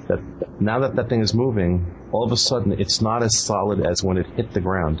 that now that thing is moving, all of a sudden it's not as solid as when it hit the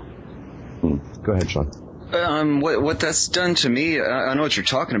ground. Go ahead, Sean. What that's done to me, I know what you're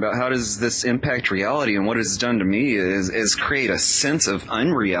talking about. How does this impact reality? And what it's done to me is create a sense of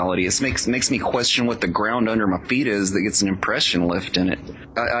unreality. It makes me question what the ground under my feet is that gets an impression lift in it.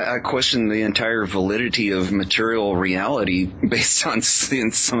 I question the entire validity of material reality based on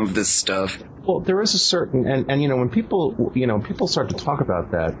seeing some of this stuff. Well, there is a certain, and when people start to talk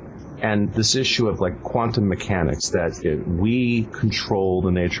about that, and this issue of like quantum mechanics, that we control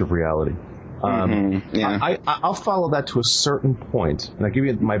the nature of reality. I'll follow that to a certain point. And I'll give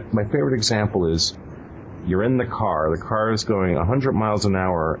you my favorite example is you're in the car is going 100 miles an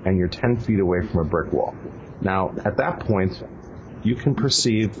hour, and you're 10 feet away from a brick wall. Now, at that point, you can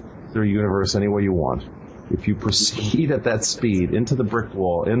perceive the universe any way you want. If you proceed at that speed into the brick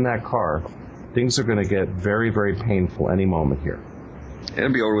wall in that car, things are going to get very, very painful any moment here.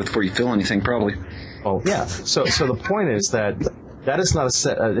 It'll be over with before you feel anything, probably. Oh, yeah. So the point is that is not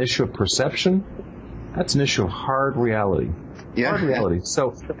an issue of perception. That's an issue of hard reality. Yeah. Hard reality.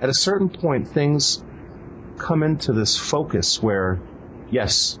 So at a certain point, things come into this focus where,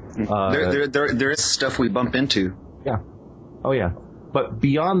 yes. There is stuff we bump into. Yeah. Oh, yeah. But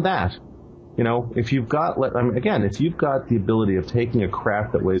beyond that, if you've got the ability of taking a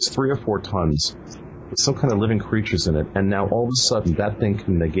craft that weighs 3 or 4 tons with some kind of living creatures in it, and now all of a sudden that thing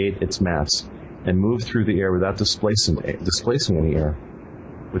can negate its mass and move through the air without displacing any air,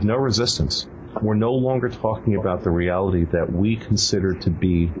 with no resistance, we're no longer talking about the reality that we consider to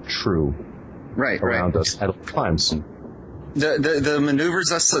be true around us at all times. The maneuvers,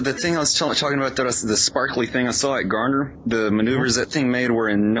 the thing I was talking about, the sparkly thing I saw at Garner, the maneuvers that thing made were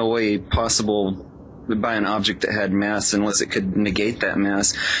in no way possible by an object that had mass unless it could negate that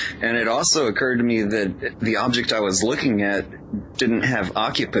mass. And it also occurred to me that the object I was looking at didn't have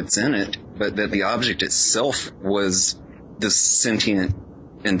occupants in it, but that the object itself was this sentient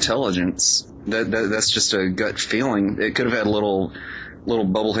intelligence. That's just a gut feeling. It could have had little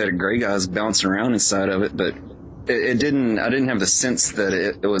bubble-headed gray guys bouncing around inside of it, but I didn't have the sense that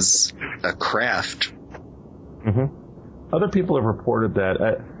it was a craft. Mm-hmm. Other people have reported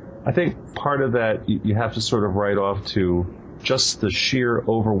that. I think part of that you have to sort of write off to just the sheer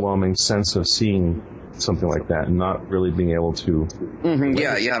overwhelming sense of seeing something like that and not really being able to. Mm-hmm.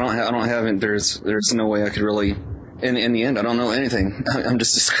 Yeah. I don't have it. There's no way I could really. In the end, I don't know anything. I'm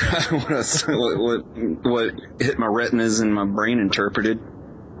just describing what hit my retinas and my brain interpreted.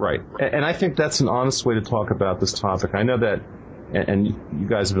 Right. And I think that's an honest way to talk about this topic. I know that, and you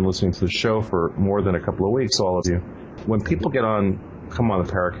guys have been listening to the show for more than a couple of weeks, all of you. When people come on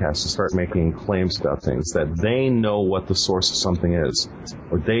the Paracast and start making claims about things, that they know what the source of something is,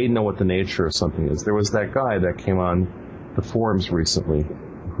 or they know what the nature of something is. There was that guy that came on the forums recently,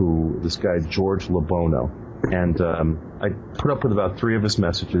 this guy George Labono, and I put up with about 3 of his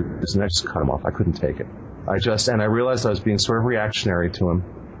messages, and I just cut him off. I couldn't take it. I realized I was being sort of reactionary to him.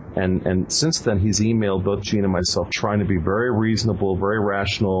 And since then, he's emailed both Gene and myself trying to be very reasonable, very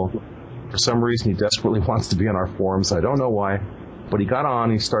rational. For some reason, he desperately wants to be on our forums. I don't know why. But he got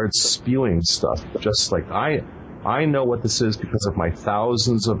on, he started spewing stuff. Just like, I know what this is because of my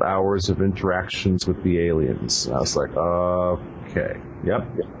thousands of hours of interactions with the aliens. And I was like, okay.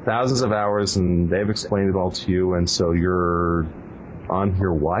 Yep. Thousands of hours, and they've explained it all to you, and so you're on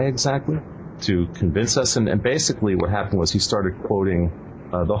here why exactly? To convince us. And basically what happened was he started quoting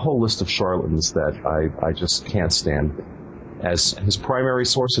the whole list of charlatans that I just can't stand as his primary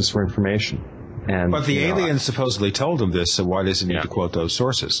sources for information. But the aliens supposedly told him this, so why does he need to quote those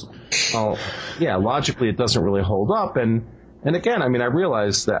sources? Well, yeah, logically it doesn't really hold up. And again, I mean, I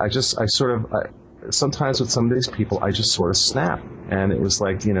realized that sometimes with some of these people, I just sort of snap. And it was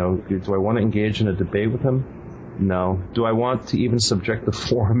like, do I want to engage in a debate with him? No. Do I want to even subject the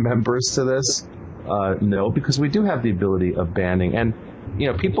forum members to this? No, because we do have the ability of banning. And,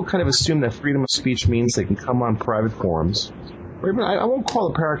 people kind of assume that freedom of speech means they can come on private forums. Or even, I won't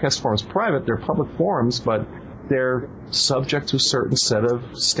call the Paracast forums private. They're public forums, but they're subject to a certain set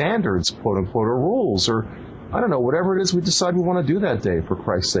of standards, quote unquote, or rules, or I don't know, whatever it is we decide we want to do that day, for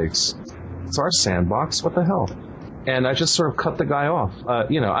Christ's sakes. It's our sandbox. What the hell? And I just sort of cut the guy off.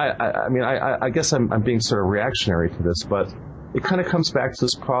 I guess I'm being sort of reactionary to this, but it kind of comes back to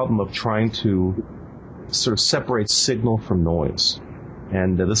this problem of trying to sort of separate signal from noise.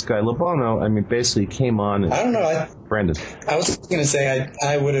 And this guy Lobono, basically came on. And, I don't know. Brandon. I was going to say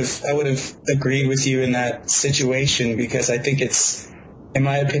I would have agreed with you in that situation, because I think it's, in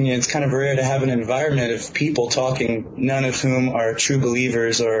my opinion, it's kind of rare to have an environment of people talking, none of whom are true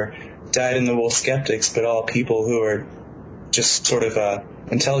believers or dyed-in-the-wool skeptics, but all people who are just sort of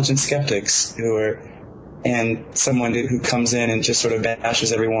intelligent skeptics and someone who comes in and just sort of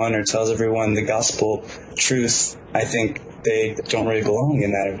bashes everyone or tells everyone the gospel truth. I think they don't really belong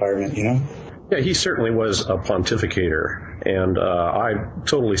in that environment, Yeah, he certainly was a pontificator, and I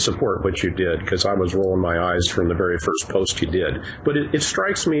totally support what you did, because I was rolling my eyes from the very first post you did. But it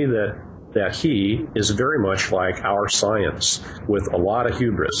strikes me that he is very much like our science, with a lot of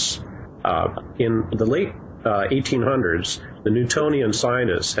hubris. In the late 1800s, the Newtonian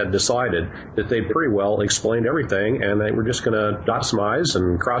scientists had decided that they pretty well explained everything, and they were just going to dot some I's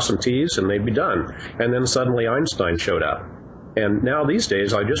and cross some T's, and they'd be done. And then suddenly Einstein showed up. And now these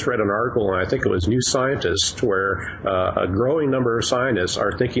days, I just read an article, and I think it was New Scientist, where a growing number of scientists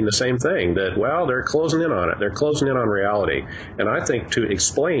are thinking the same thing, that, well, they're closing in on it. They're closing in on reality. And I think to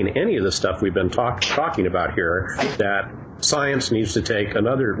explain any of the stuff we've been talking about here, that science needs to take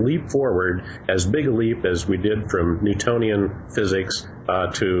another leap forward, as big a leap as we did from Newtonian physics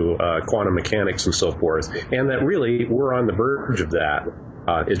to quantum mechanics and so forth, and that really we're on the verge of that.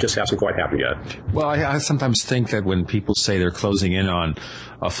 It just hasn't quite happened yet. Well, I sometimes think that when people say they're closing in on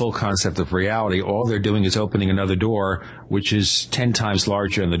a full concept of reality, all they're doing is opening another door, which is 10 times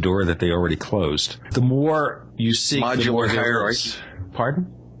larger than the door that they already closed. The more you seek... Modular hierarchy.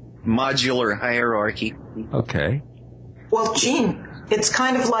 Pardon? Modular hierarchy. Okay. Well, Gene, it's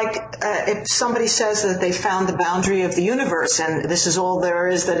kind of like if somebody says that they found the boundary of the universe and this is all there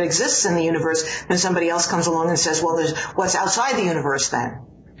is that exists in the universe, and somebody else comes along and says, well, there's what's outside the universe then?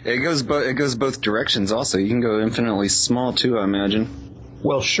 It goes both directions also. You can go infinitely small too, I imagine.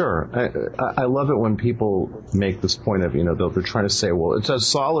 Well, sure. I love it when people make this point of, they're trying to say, well, it's as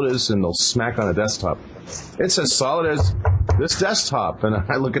solid as, and they'll smack on a desktop. It's as solid as this desktop. And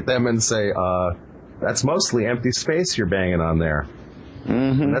I look at them and say, that's mostly empty space you're banging on there.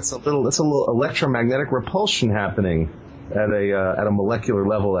 Mm-hmm. That's a little electromagnetic repulsion happening at a molecular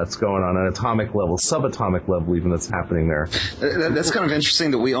level that's going on, an atomic level, subatomic level even, that's happening there. That's kind of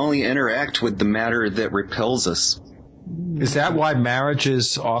interesting that we only interact with the matter that repels us. Is that why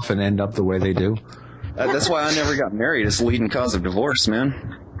marriages often end up the way they do? That's why I never got married. It's the leading cause of divorce,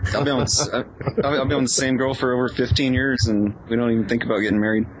 man. I've been with the same girl for over 15 years, and we don't even think about getting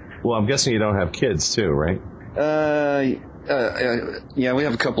married. Well, I'm guessing you don't have kids, too, right? Yeah, we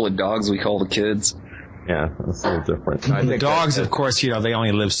have a couple of dogs we call the kids. Yeah, that's a little different. The dogs, of course, they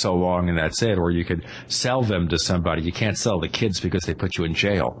only live so long, and that's it. Or you could sell them to somebody. You can't sell the kids because they put you in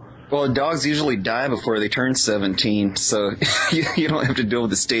jail. Well, dogs usually die before they turn 17, so you don't have to deal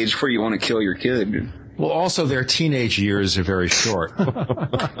with the stage where you want to kill your kid. Well, also, their teenage years are very short.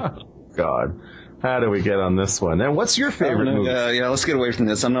 God. How do we get on this one? And what's your favorite movie? Yeah, let's get away from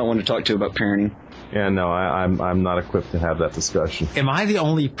this. I'm not one to talk to about parenting. Yeah, no, I'm not equipped to have that discussion. Am I the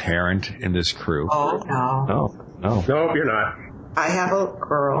only parent in this crew? Oh, no. No, you're not. I have a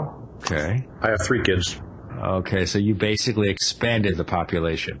girl. Okay. I have 3 kids. Okay, so you basically expanded the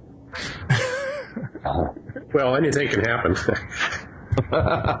population. Well, anything can happen.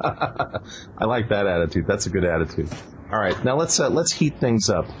 I like that attitude. That's a good attitude. All right, now let's heat things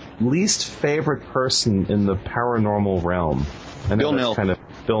up. Least favorite person in the paranormal realm? Bill Nell.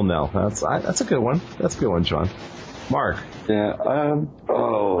 Bill Nell. That's a good one. That's a good one, John. Mark. Yeah.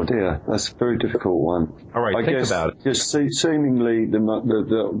 Oh dear, that's a very difficult one. All right, think about it. Just seemingly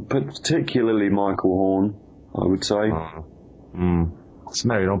the particularly Michael Horn, I would say. What's the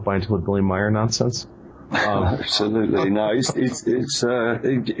matter? You don't buy into the Billy Meyer nonsense? Absolutely no.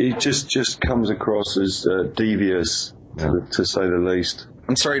 It just comes across as devious, to say the least.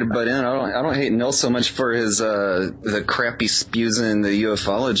 I'm sorry to butt in. I don't hate Nell so much for his the crap he spews in the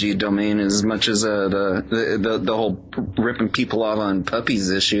ufology domain as much as the whole ripping people off on puppies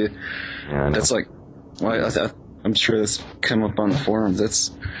issue. Yeah, that's like, I'm sure that's come up on the forums.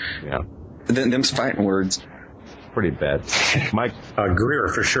 That's them's fighting words. pretty bad. Mike? Greer,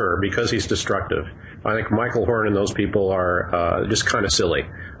 for sure, because he's destructive. I think Michael Horn and those people are just kind of silly,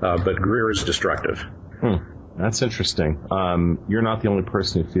 but Greer is destructive. That's interesting. You're not the only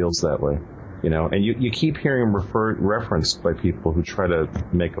person who feels that way. And you keep hearing him referenced by people who try to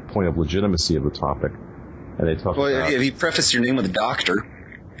make a point of legitimacy of the topic. And they talk about... if you preface your name with a doctor,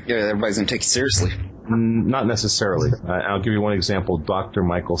 everybody's going to take you seriously. Not necessarily. I'll give you one example, Dr.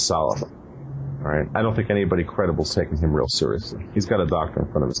 Michael Saleh. All right. I don't think anybody credible is taking him real seriously. He's got a doctor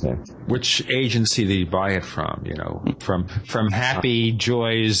in front of his name. Which agency did he buy it from? From Happy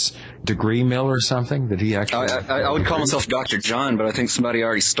Joy's degree mill or something? Did he actually? I would call myself Dr. John, but I think somebody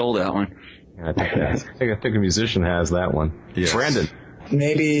already stole that one. I think a musician has that one. Yes. Brandon.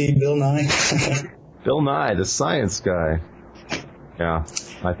 Maybe Bill Nye. Bill Nye, the science guy. Yeah,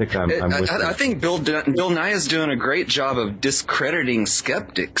 I think I'm with you. I think Bill Nye is doing a great job of discrediting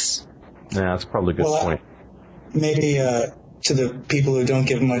skeptics. Yeah, that's probably a good point. Maybe to the people who don't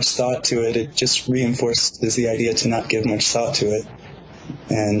give much thought to it, it just reinforces the idea to not give much thought to it.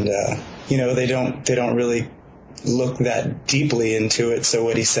 And, they don't really look that deeply into it, so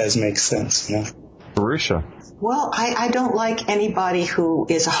what he says makes sense. Fahrusha. Well, I don't like anybody who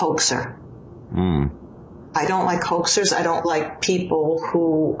is a hoaxer. I don't like hoaxers. I don't like people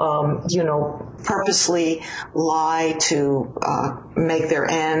who, purposely lie to make their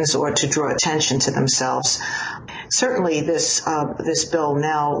ends or to draw attention to themselves. Certainly, this Bill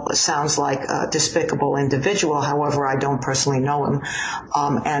now sounds like a despicable individual. However, I don't personally know him,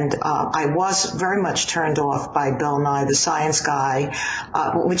 and I was very much turned off by Bill Nye, the science guy,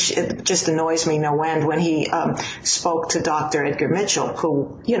 which it just annoys me no end when he spoke to Dr. Edgar Mitchell,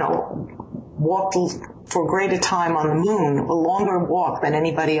 who walked for a greater time on the moon, a longer walk than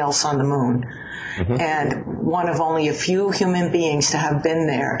anybody else on the moon. And one of only a few human beings to have been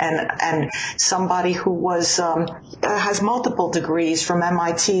there, and somebody who was has multiple degrees from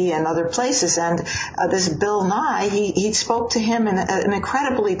MIT and other places. And this Bill Nye, he spoke to him in an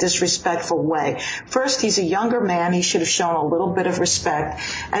incredibly disrespectful way. First, he's a younger man; he should have shown a little bit of respect.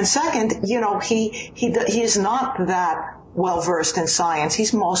 And second, he is not that well versed in science.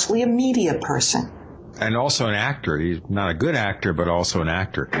 He's mostly a media person. And also an actor. He's not a good actor, but also an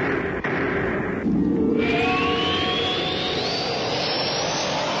actor.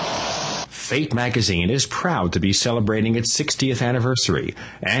 Fate magazine is proud to be celebrating its 60th anniversary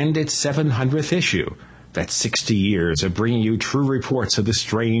and its 700th issue. That's 60 years of bringing you true reports of the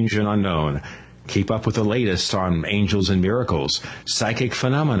strange and unknown. Keep up with the latest on angels and miracles, psychic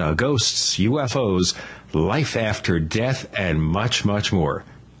phenomena, ghosts, UFOs, life after death, and much, much more.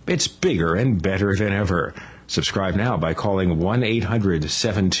 It's bigger and better than ever. Subscribe now by calling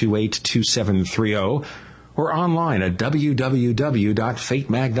 1-800-728-2730 or online at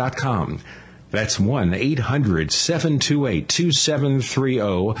www.fatemag.com. That's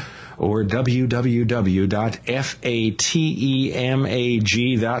 1-800-728-2730 or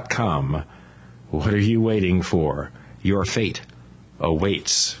www.fatemag.com. What are you waiting for? Your fate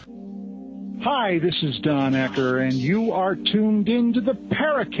awaits. Hi, this is Don Ecker, and you are tuned into the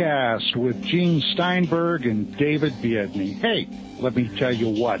Paracast with Gene Steinberg and David Biedny. Hey, let me tell you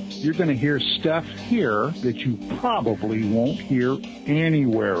what, you're going to hear stuff here that you probably won't hear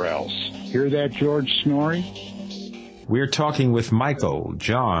anywhere else. Hear that, George Snorri? We're talking with Michael,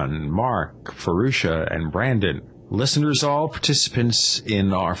 John, Mark, Fahrusha, and Brandon. Listeners, all participants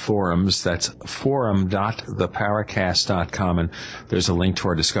in our forums, that's forum.theparacast.com, and there's a link to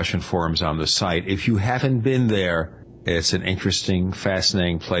our discussion forums on the site. If you haven't been there, it's an interesting,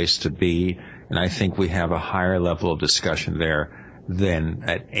 fascinating place to be, and I think we have a higher level of discussion there than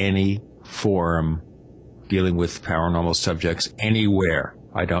at any forum dealing with paranormal subjects anywhere.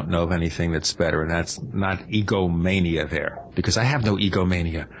 I don't know of anything that's better, and that's not egomania there, because I have no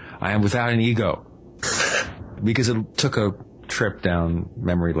egomania. I am without an ego. Because it took a trip down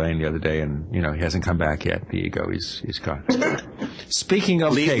memory lane the other day, and, he hasn't come back yet. The ego, he's gone. Speaking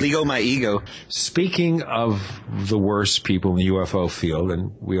of... Lego my ego. Speaking of the worst people in the UFO field,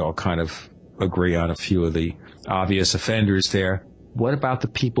 and we all kind of agree on a few of the obvious offenders there, what about the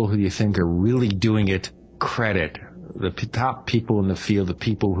people who you think are really doing it credit? The top people in the field, the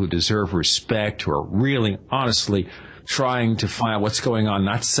people who deserve respect, who are really, honestly trying to find out what's going on,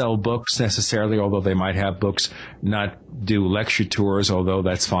 not sell books necessarily, although they might have books, not do lecture tours, although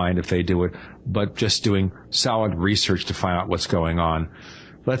that's fine if they do it, but just doing solid research to find out what's going on.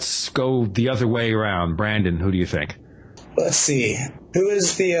 Let's go the other way around. Brandon, who do you think? Let's see. Who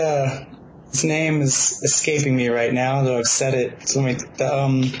is his name is escaping me right now, though I've said it. So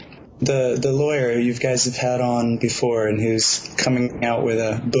the lawyer you guys have had on before and who's coming out with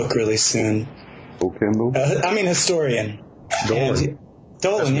a book really soon. Paul Kimball? Historian. Dolan.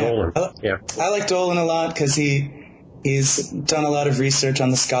 Dolan, yeah. Dolan. Yeah. I like Dolan a lot because he's done a lot of research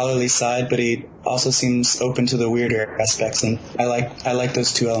on the scholarly side, but he also seems open to the weirder aspects, and I like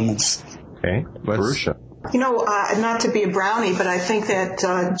those two elements. Okay. Fahrusha. Not to be a brownie, but I think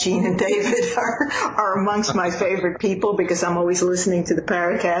that Gene and David are amongst my favorite people because I'm always listening to the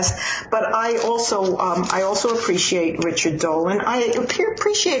Paracast. But I also appreciate Richard Dolan. I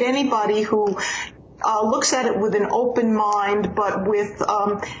appreciate anybody who looks at it with an open mind, but with,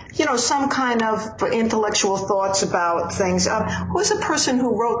 some kind of intellectual thoughts about things. Who's the person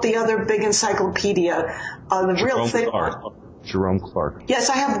who wrote the other big encyclopedia, the real thing? Jerome Clark.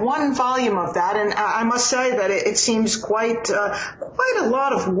 Yes, I have one volume of that, and I must say that it seems quite a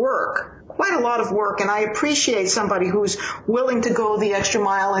lot of work. Quite a lot of work, and I appreciate somebody who's willing to go the extra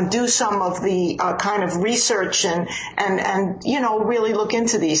mile and do some of the kind of research and really look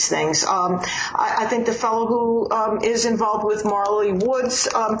into these things. I think the fellow who is involved with Marley Woods,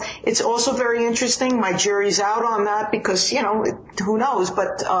 it's also very interesting. My jury's out on that because who knows,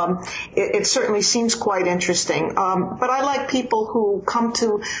 but it certainly seems quite interesting. But I like people who come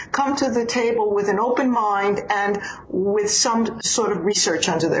to the table with an open mind and with some sort of research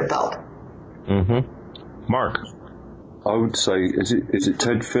under their belt. Mm-hmm. Mark. I would say, is it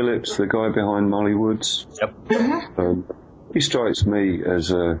Ted Phillips, the guy behind Molly Woods? Yep. Mm-hmm. He strikes me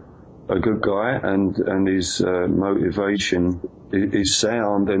as a good guy, and his motivation is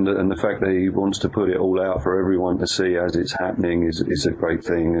sound, and the fact that he wants to put it all out for everyone to see as it's happening is a great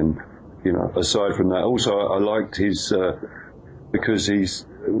thing. And aside from that, also I liked his because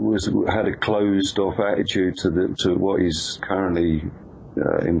had a closed off attitude to what he's currently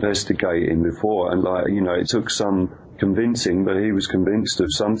investigating before, and it took some convincing, but he was convinced of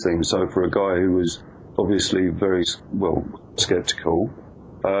something. So for a guy who was obviously very skeptical,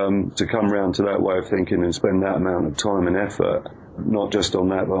 to come round to that way of thinking and spend that amount of time and effort, not just on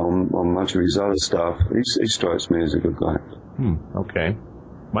that, but on much of his other stuff, he strikes me as a good guy. Okay.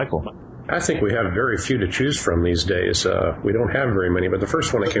 Michael. I think we have very few to choose from these days. We don't have very many, but the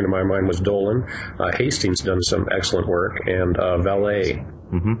first one that came to my mind was Dolan. Hastings done some excellent work, and Valet.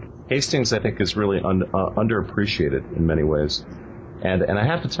 Mm-hmm. Hastings, I think, is really underappreciated in many ways. And I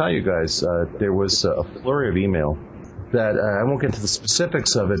have to tell you guys, there was a flurry of email that I won't get into the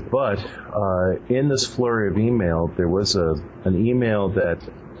specifics of it, but in this flurry of email, there was an email that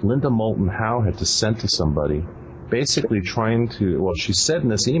Linda Moulton Howe had to send to somebody, basically trying to, she said in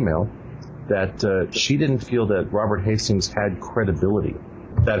this email that she didn't feel that Robert Hastings had credibility,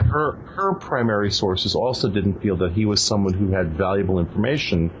 that her primary sources also didn't feel that he was someone who had valuable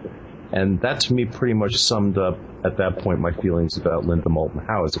information, and that to me pretty much summed up at that point my feelings about Linda Moulton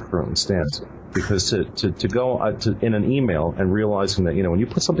Howe as it currently stands. Because to go in an email and realizing that, when you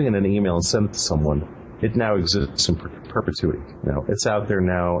put something in an email and send it to someone, it now exists in perpetuity. It's out there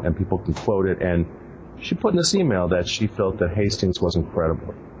now and people can quote it, and she put in this email that she felt that Hastings wasn't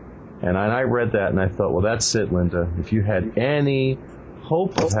credible. And I read that and I thought, well, that's it, Linda. If you had any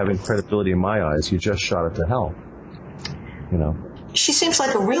hope of having credibility in my eyes, you just shot it to hell. She seems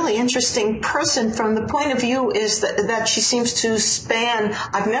like a really interesting person from the point of view is that she seems to span,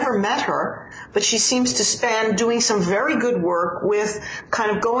 I've never met her, but she seems to span doing some very good work with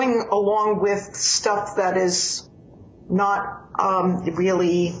kind of going along with stuff that is not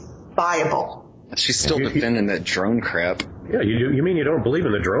really viable. She's still defending that drone crap. Yeah, you mean you don't believe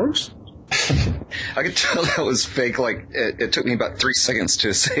in the drones? I could tell that was fake. It took me about 3 seconds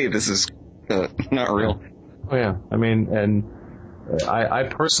to say this is not real. Oh, yeah. I mean, and I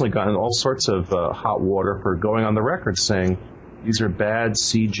personally got in all sorts of hot water for going on the record saying these are bad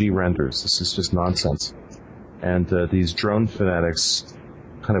CG renders. This is just nonsense. And these drone fanatics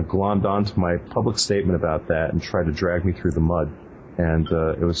kind of glommed onto my public statement about that and tried to drag me through the mud. And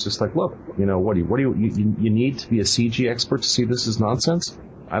it was just like, look, what do you need to be a CG expert to see this is nonsense?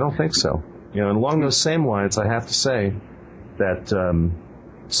 I don't think so. And along those same lines, I have to say that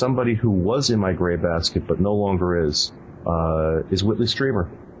somebody who was in my gray basket but no longer is Whitley Strieber.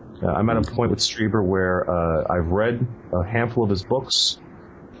 I'm at a point with Strieber where I've read a handful of his books.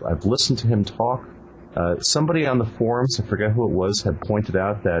 I've listened to him talk. Somebody on the forums, I forget who it was, had pointed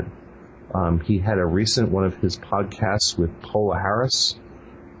out that he had a recent one of his podcasts with Paula Harris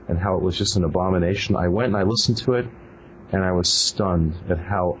and how it was just an abomination. I went and I listened to it, and I was stunned at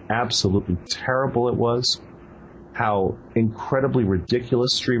how absolutely terrible it was, how incredibly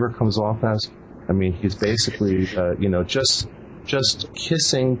ridiculous Strieber comes off as. I mean, he's basically, just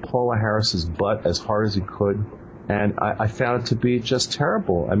kissing Paula Harris's butt as hard as he could, and I found it to be just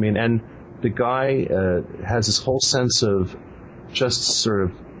terrible. I mean, and the guy has this whole sense of just sort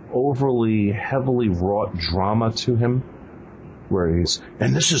of overly, heavily wrought drama to him, where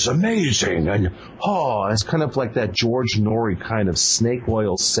and this is amazing, and it's kind of like that George Norrie kind of snake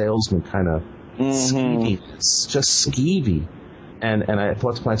oil salesman kind of skeeviness, just skeevy. And I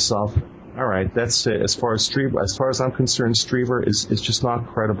thought to myself, all right, that's it. As far as I'm concerned, Strieber is just not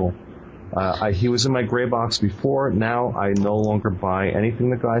credible. He was in my gray box before. Now I no longer buy anything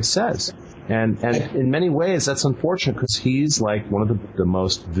the guy says. And in many ways, that's unfortunate because he's like one of the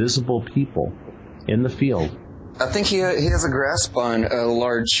most visible people in the field. I think he has a grasp on a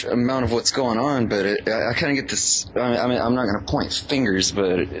large amount of what's going on, but I kind of get this. I mean, I'm not going to point fingers,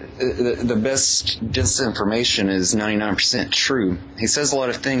 but the best disinformation is 99% true. He says a lot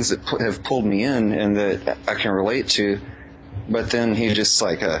of things that have pulled me in and that I can relate to, but then he just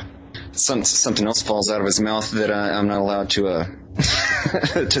like something else falls out of his mouth that I'm not allowed to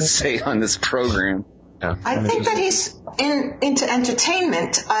to say on this program. Yeah. I think that he's into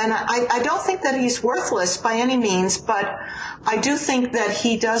entertainment, and I don't think that he's worthless by any means, but I do think that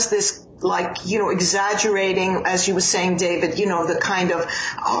he does this, like, exaggerating, as you were saying, David, the kind of,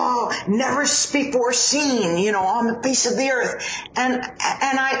 never before seen, on the face of the earth. And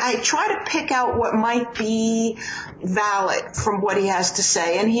I try to pick out what might be valid from what he has to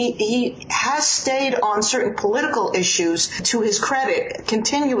say. And he has stayed on certain political issues, to his credit.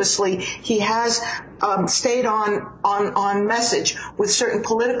 Continuously, he has stayed on message with certain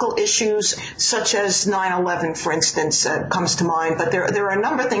political issues, such as 9/11, for instance, comes to mind. But there are a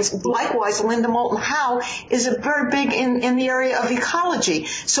number of things. Likewise, Linda Moulton Howe is very big in the area of ecology.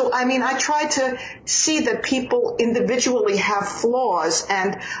 So, I mean, I try to see that people individually have flaws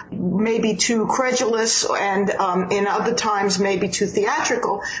and maybe too credulous and in other times maybe too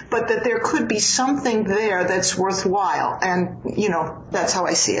theatrical, but that there could be something there that's worthwhile. And, that's how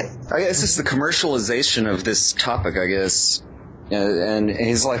I see it. I guess it's the commercialization of this topic, I guess. And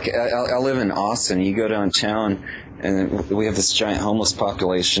he's like, I live in Austin. You go downtown, and we have this giant homeless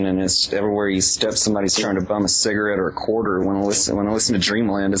population, and it's everywhere you step, somebody's trying to bum a cigarette or a quarter. When I listen to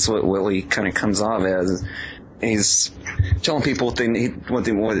Dreamland, it's what Willie kind of comes off as. He's telling people he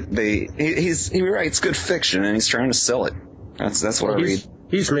writes good fiction, and he's trying to sell it. That's what I read.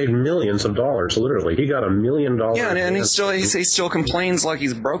 He's made millions of dollars, literally. He got $1 million. Yeah, and he still complains like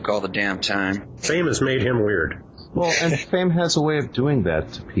he's broke all the damn time. Fame has made him weird. Well, and fame has a way of doing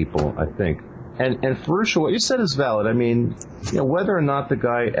that to people, I think. And Fahrusha, what you said is valid. I mean, whether or not the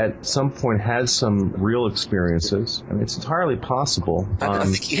guy at some point has some real experiences, I mean, it's entirely possible. I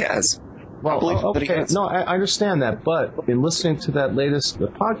think he has. Well, okay, no, I understand that, but in listening to that latest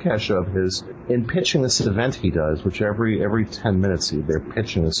podcast show of his, in pitching this event he does, which every 10 minutes they're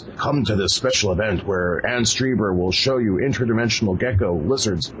pitching this, come to this special event where Ann Strieber will show you interdimensional gecko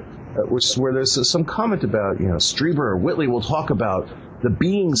lizards, where there's some comment about, Strieber or Whitley will talk about the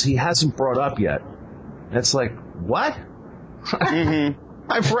beings he hasn't brought up yet. And it's like, what?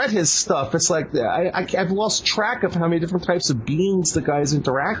 Mm-hmm. I've read his stuff. It's like, I've lost track of how many different types of beings the guy's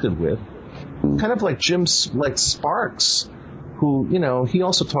interacted with. Kind of like Jim Sparks, who, he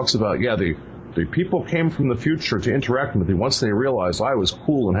also talks about, the people came from the future to interact with me. Once they realized I was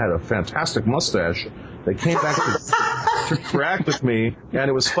cool and had a fantastic mustache, they came back to interact with me, and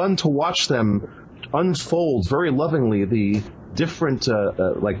it was fun to watch them unfold very lovingly the different,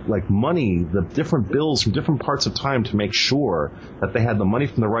 like money, the different bills from different parts of time to make sure that they had the money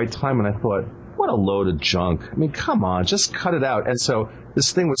from the right time. And I thought, what a load of junk. I mean, come on, just cut it out. And so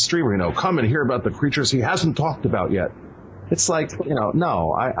this thing with Strieber, come and hear about the creatures he hasn't talked about yet. It's like,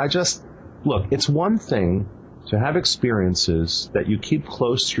 no, I just, look, it's one thing to have experiences that you keep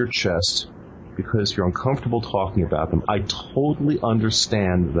close to your chest because you're uncomfortable talking about them. I totally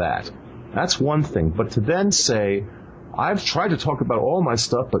understand that. That's one thing. But to then say, I've tried to talk about all my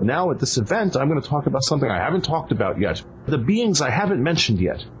stuff, but now at this event, I'm going to talk about something I haven't talked about yet. The beings I haven't mentioned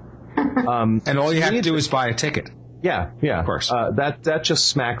yet. And all you have to do is buy a ticket. Yeah. Of course. That just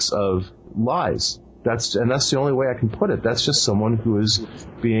smacks of lies. That's the only way I can put it. That's just someone who is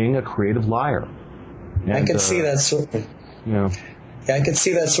being a creative liar. And, I could see that sort of. Yeah, I could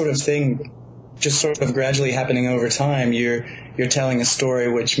see that sort of thing just sort of gradually happening over time. You're telling a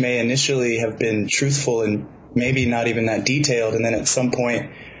story which may initially have been truthful and maybe not even that detailed, and then at some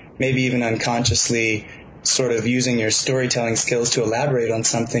point, maybe even unconsciously, sort of using your storytelling skills to elaborate on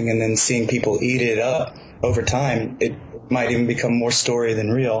something, and then seeing people eat it up over time, it might even become more story than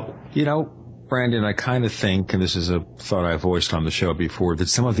real. Brandon, I kind of think, and this is a thought I voiced on the show before, that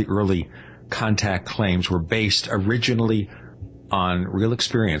some of the early contact claims were based originally on real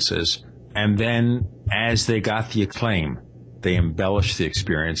experiences, and then as they got the acclaim, they embellished the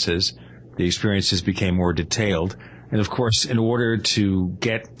experiences became more detailed, And of course, in order to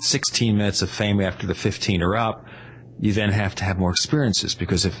get 16 minutes of fame after the 15 are up, you then have to have more experiences,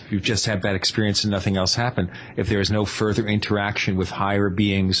 because if you've just had that experience and nothing else happened, if there is no further interaction with higher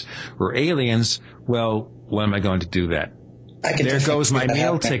beings or aliens, well, when am I going to do that? There goes my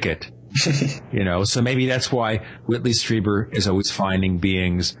meal ticket. So maybe that's why Whitley Strieber is always finding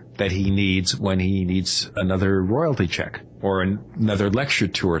beings that he needs when he needs another royalty check or another lecture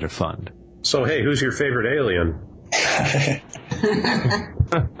tour to fund. So, hey, who's your favorite alien?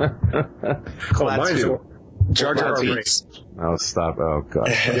 Mine's Jar Jar Binks. Oh, stop. Oh, God.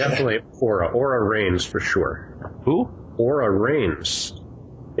 Definitely Aura Reigns for sure. Who? Aura Reigns.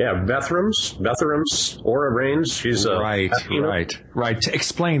 Yeah, Betham's Aura Reigns. She's right.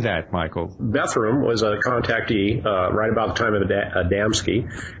 Explain that, Michael. Bethram was a contactee right about the time of Adamski,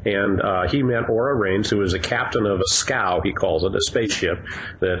 and he met Aura Reigns, who was a captain of a scow, he calls it, a spaceship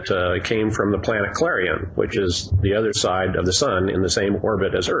that came from the planet Clarion, which is the other side of the sun in the same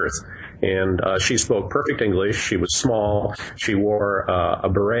orbit as Earth. And she spoke perfect English. She was small. She wore a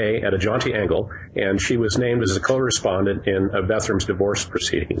beret at a jaunty angle, and she was named as a co-respondent in Bethram's divorce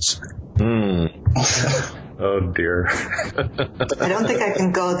proceedings. Oh, dear. I don't think I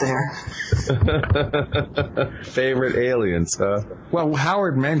can go there. Favorite aliens, huh? Well,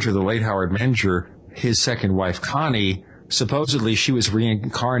 Howard Menger, the late Howard Menger, his second wife, Connie, supposedly she was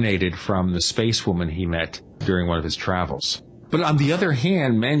reincarnated from the spacewoman he met during one of his travels. But on the other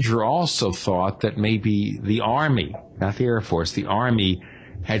hand, Menger also thought that maybe the Army, not the Air Force, the Army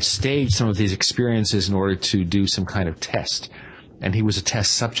had staged some of these experiences in order to do some kind of test. And he was a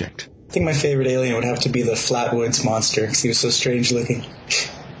test subject. I think my favorite alien would have to be the Flatwoods monster, because he was so strange looking.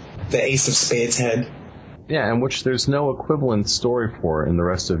 The Ace of Spades head. Yeah, and which there's no equivalent story for in the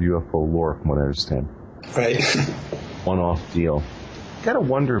rest of UFO lore, from what I understand. Right. One-off deal. Gotta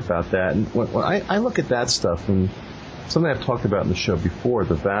wonder about that. And when I look at that stuff, and something I've talked about in the show before,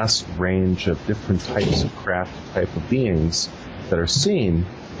 the vast range of different types of craft, type of beings that are seen,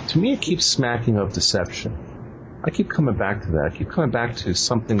 to me it keeps smacking of deception. I keep coming back to that. I keep coming back to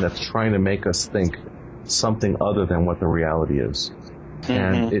something that's trying to make us think something other than what the reality is. Mm-hmm.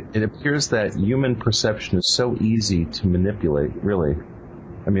 And it appears that human perception is so easy to manipulate, really.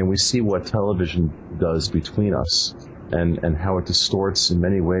 I mean, we see what television does between us and how it distorts in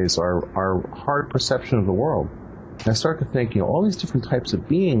many ways our hard perception of the world. And I start to think, all these different types of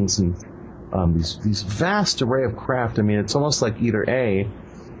beings and these vast array of craft. I mean, it's almost like either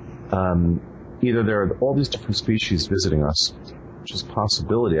there are all these different species visiting us, which is a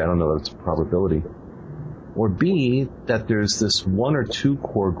possibility. I don't know that it's a probability. Or B, that there's this one or two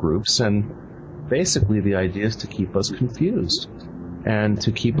core groups, and basically the idea is to keep us confused and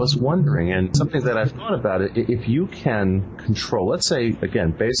to keep us wondering. And something that I've thought about it, if you can control, let's say,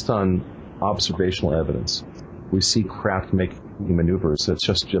 again, based on observational evidence, we see craft making maneuvers that's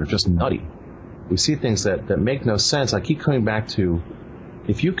just nutty. We see things that make no sense. I keep coming back to,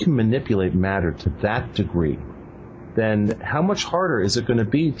 if you can manipulate matter to that degree, then how much harder is it going to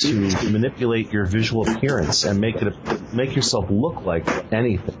be to manipulate your visual appearance and make yourself look like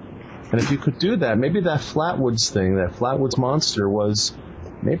anything? And if you could do that, maybe that Flatwoods thing, that Flatwoods monster, was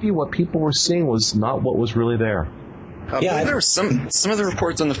maybe what people were seeing was not what was really there. There were some of the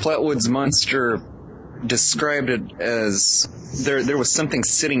reports on the Flatwoods monster described it as there was something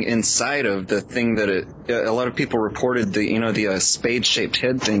sitting inside of the thing that a lot of people reported the spade-shaped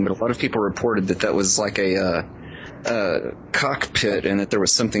head thing, but a lot of people reported that was like a cockpit and that there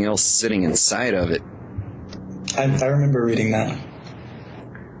was something else sitting inside of it. I remember reading that.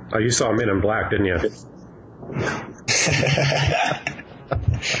 Oh, you saw Men in Black, didn't you?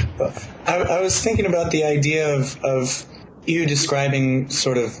 I was thinking about the idea of you describing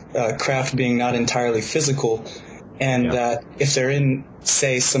sort of craft being not entirely physical, and that if they're in,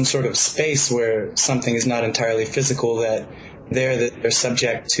 say, some sort of space where something is not entirely physical, that they're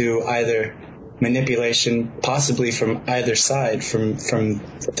subject to either manipulation, possibly from either side, from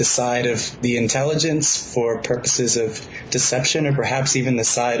the side of the intelligence for purposes of deception, or perhaps even the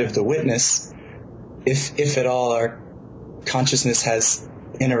side of the witness, if at all our consciousness has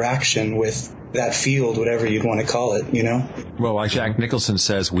interaction with that field, whatever you'd want to call it, Well, like Jack Nicholson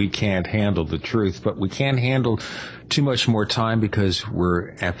says, we can't handle the truth, but we can't handle too much more time because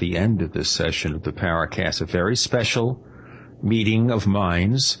we're at the end of this session of the Paracast, a very special meeting of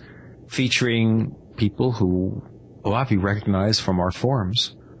minds featuring people who a lot of you recognize from our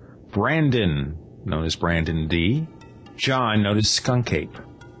forums. Brandon, known as BrandonD. John, known as Skunkape.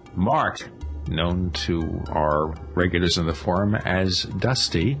 Mark, known to our regulars in the forum as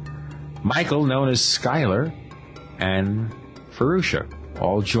Dusty. Michael, known as Schuyler, and Fahrusha,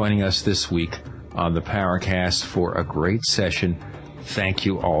 all joining us this week on the Paracast for a great session. Thank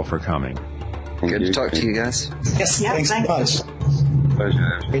you all for coming. Good to talk to you guys. Yes, thanks so much.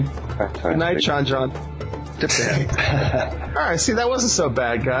 Good night, John. All right, see, that wasn't so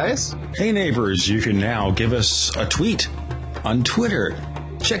bad, guys. Hey, neighbors, you can now give us a tweet on Twitter.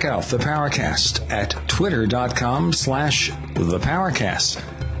 Check out the Paracast at twitter.com/theparacast.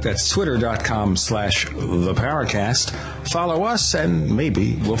 That's twitter.com/theparacast. Follow us, and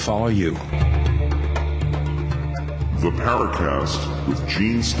maybe we'll follow you. The Paracast with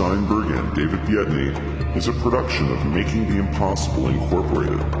Gene Steinberg and David Biedny is a production of Making the Impossible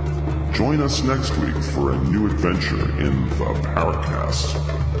Incorporated. Join us next week for a new adventure in the Paracast.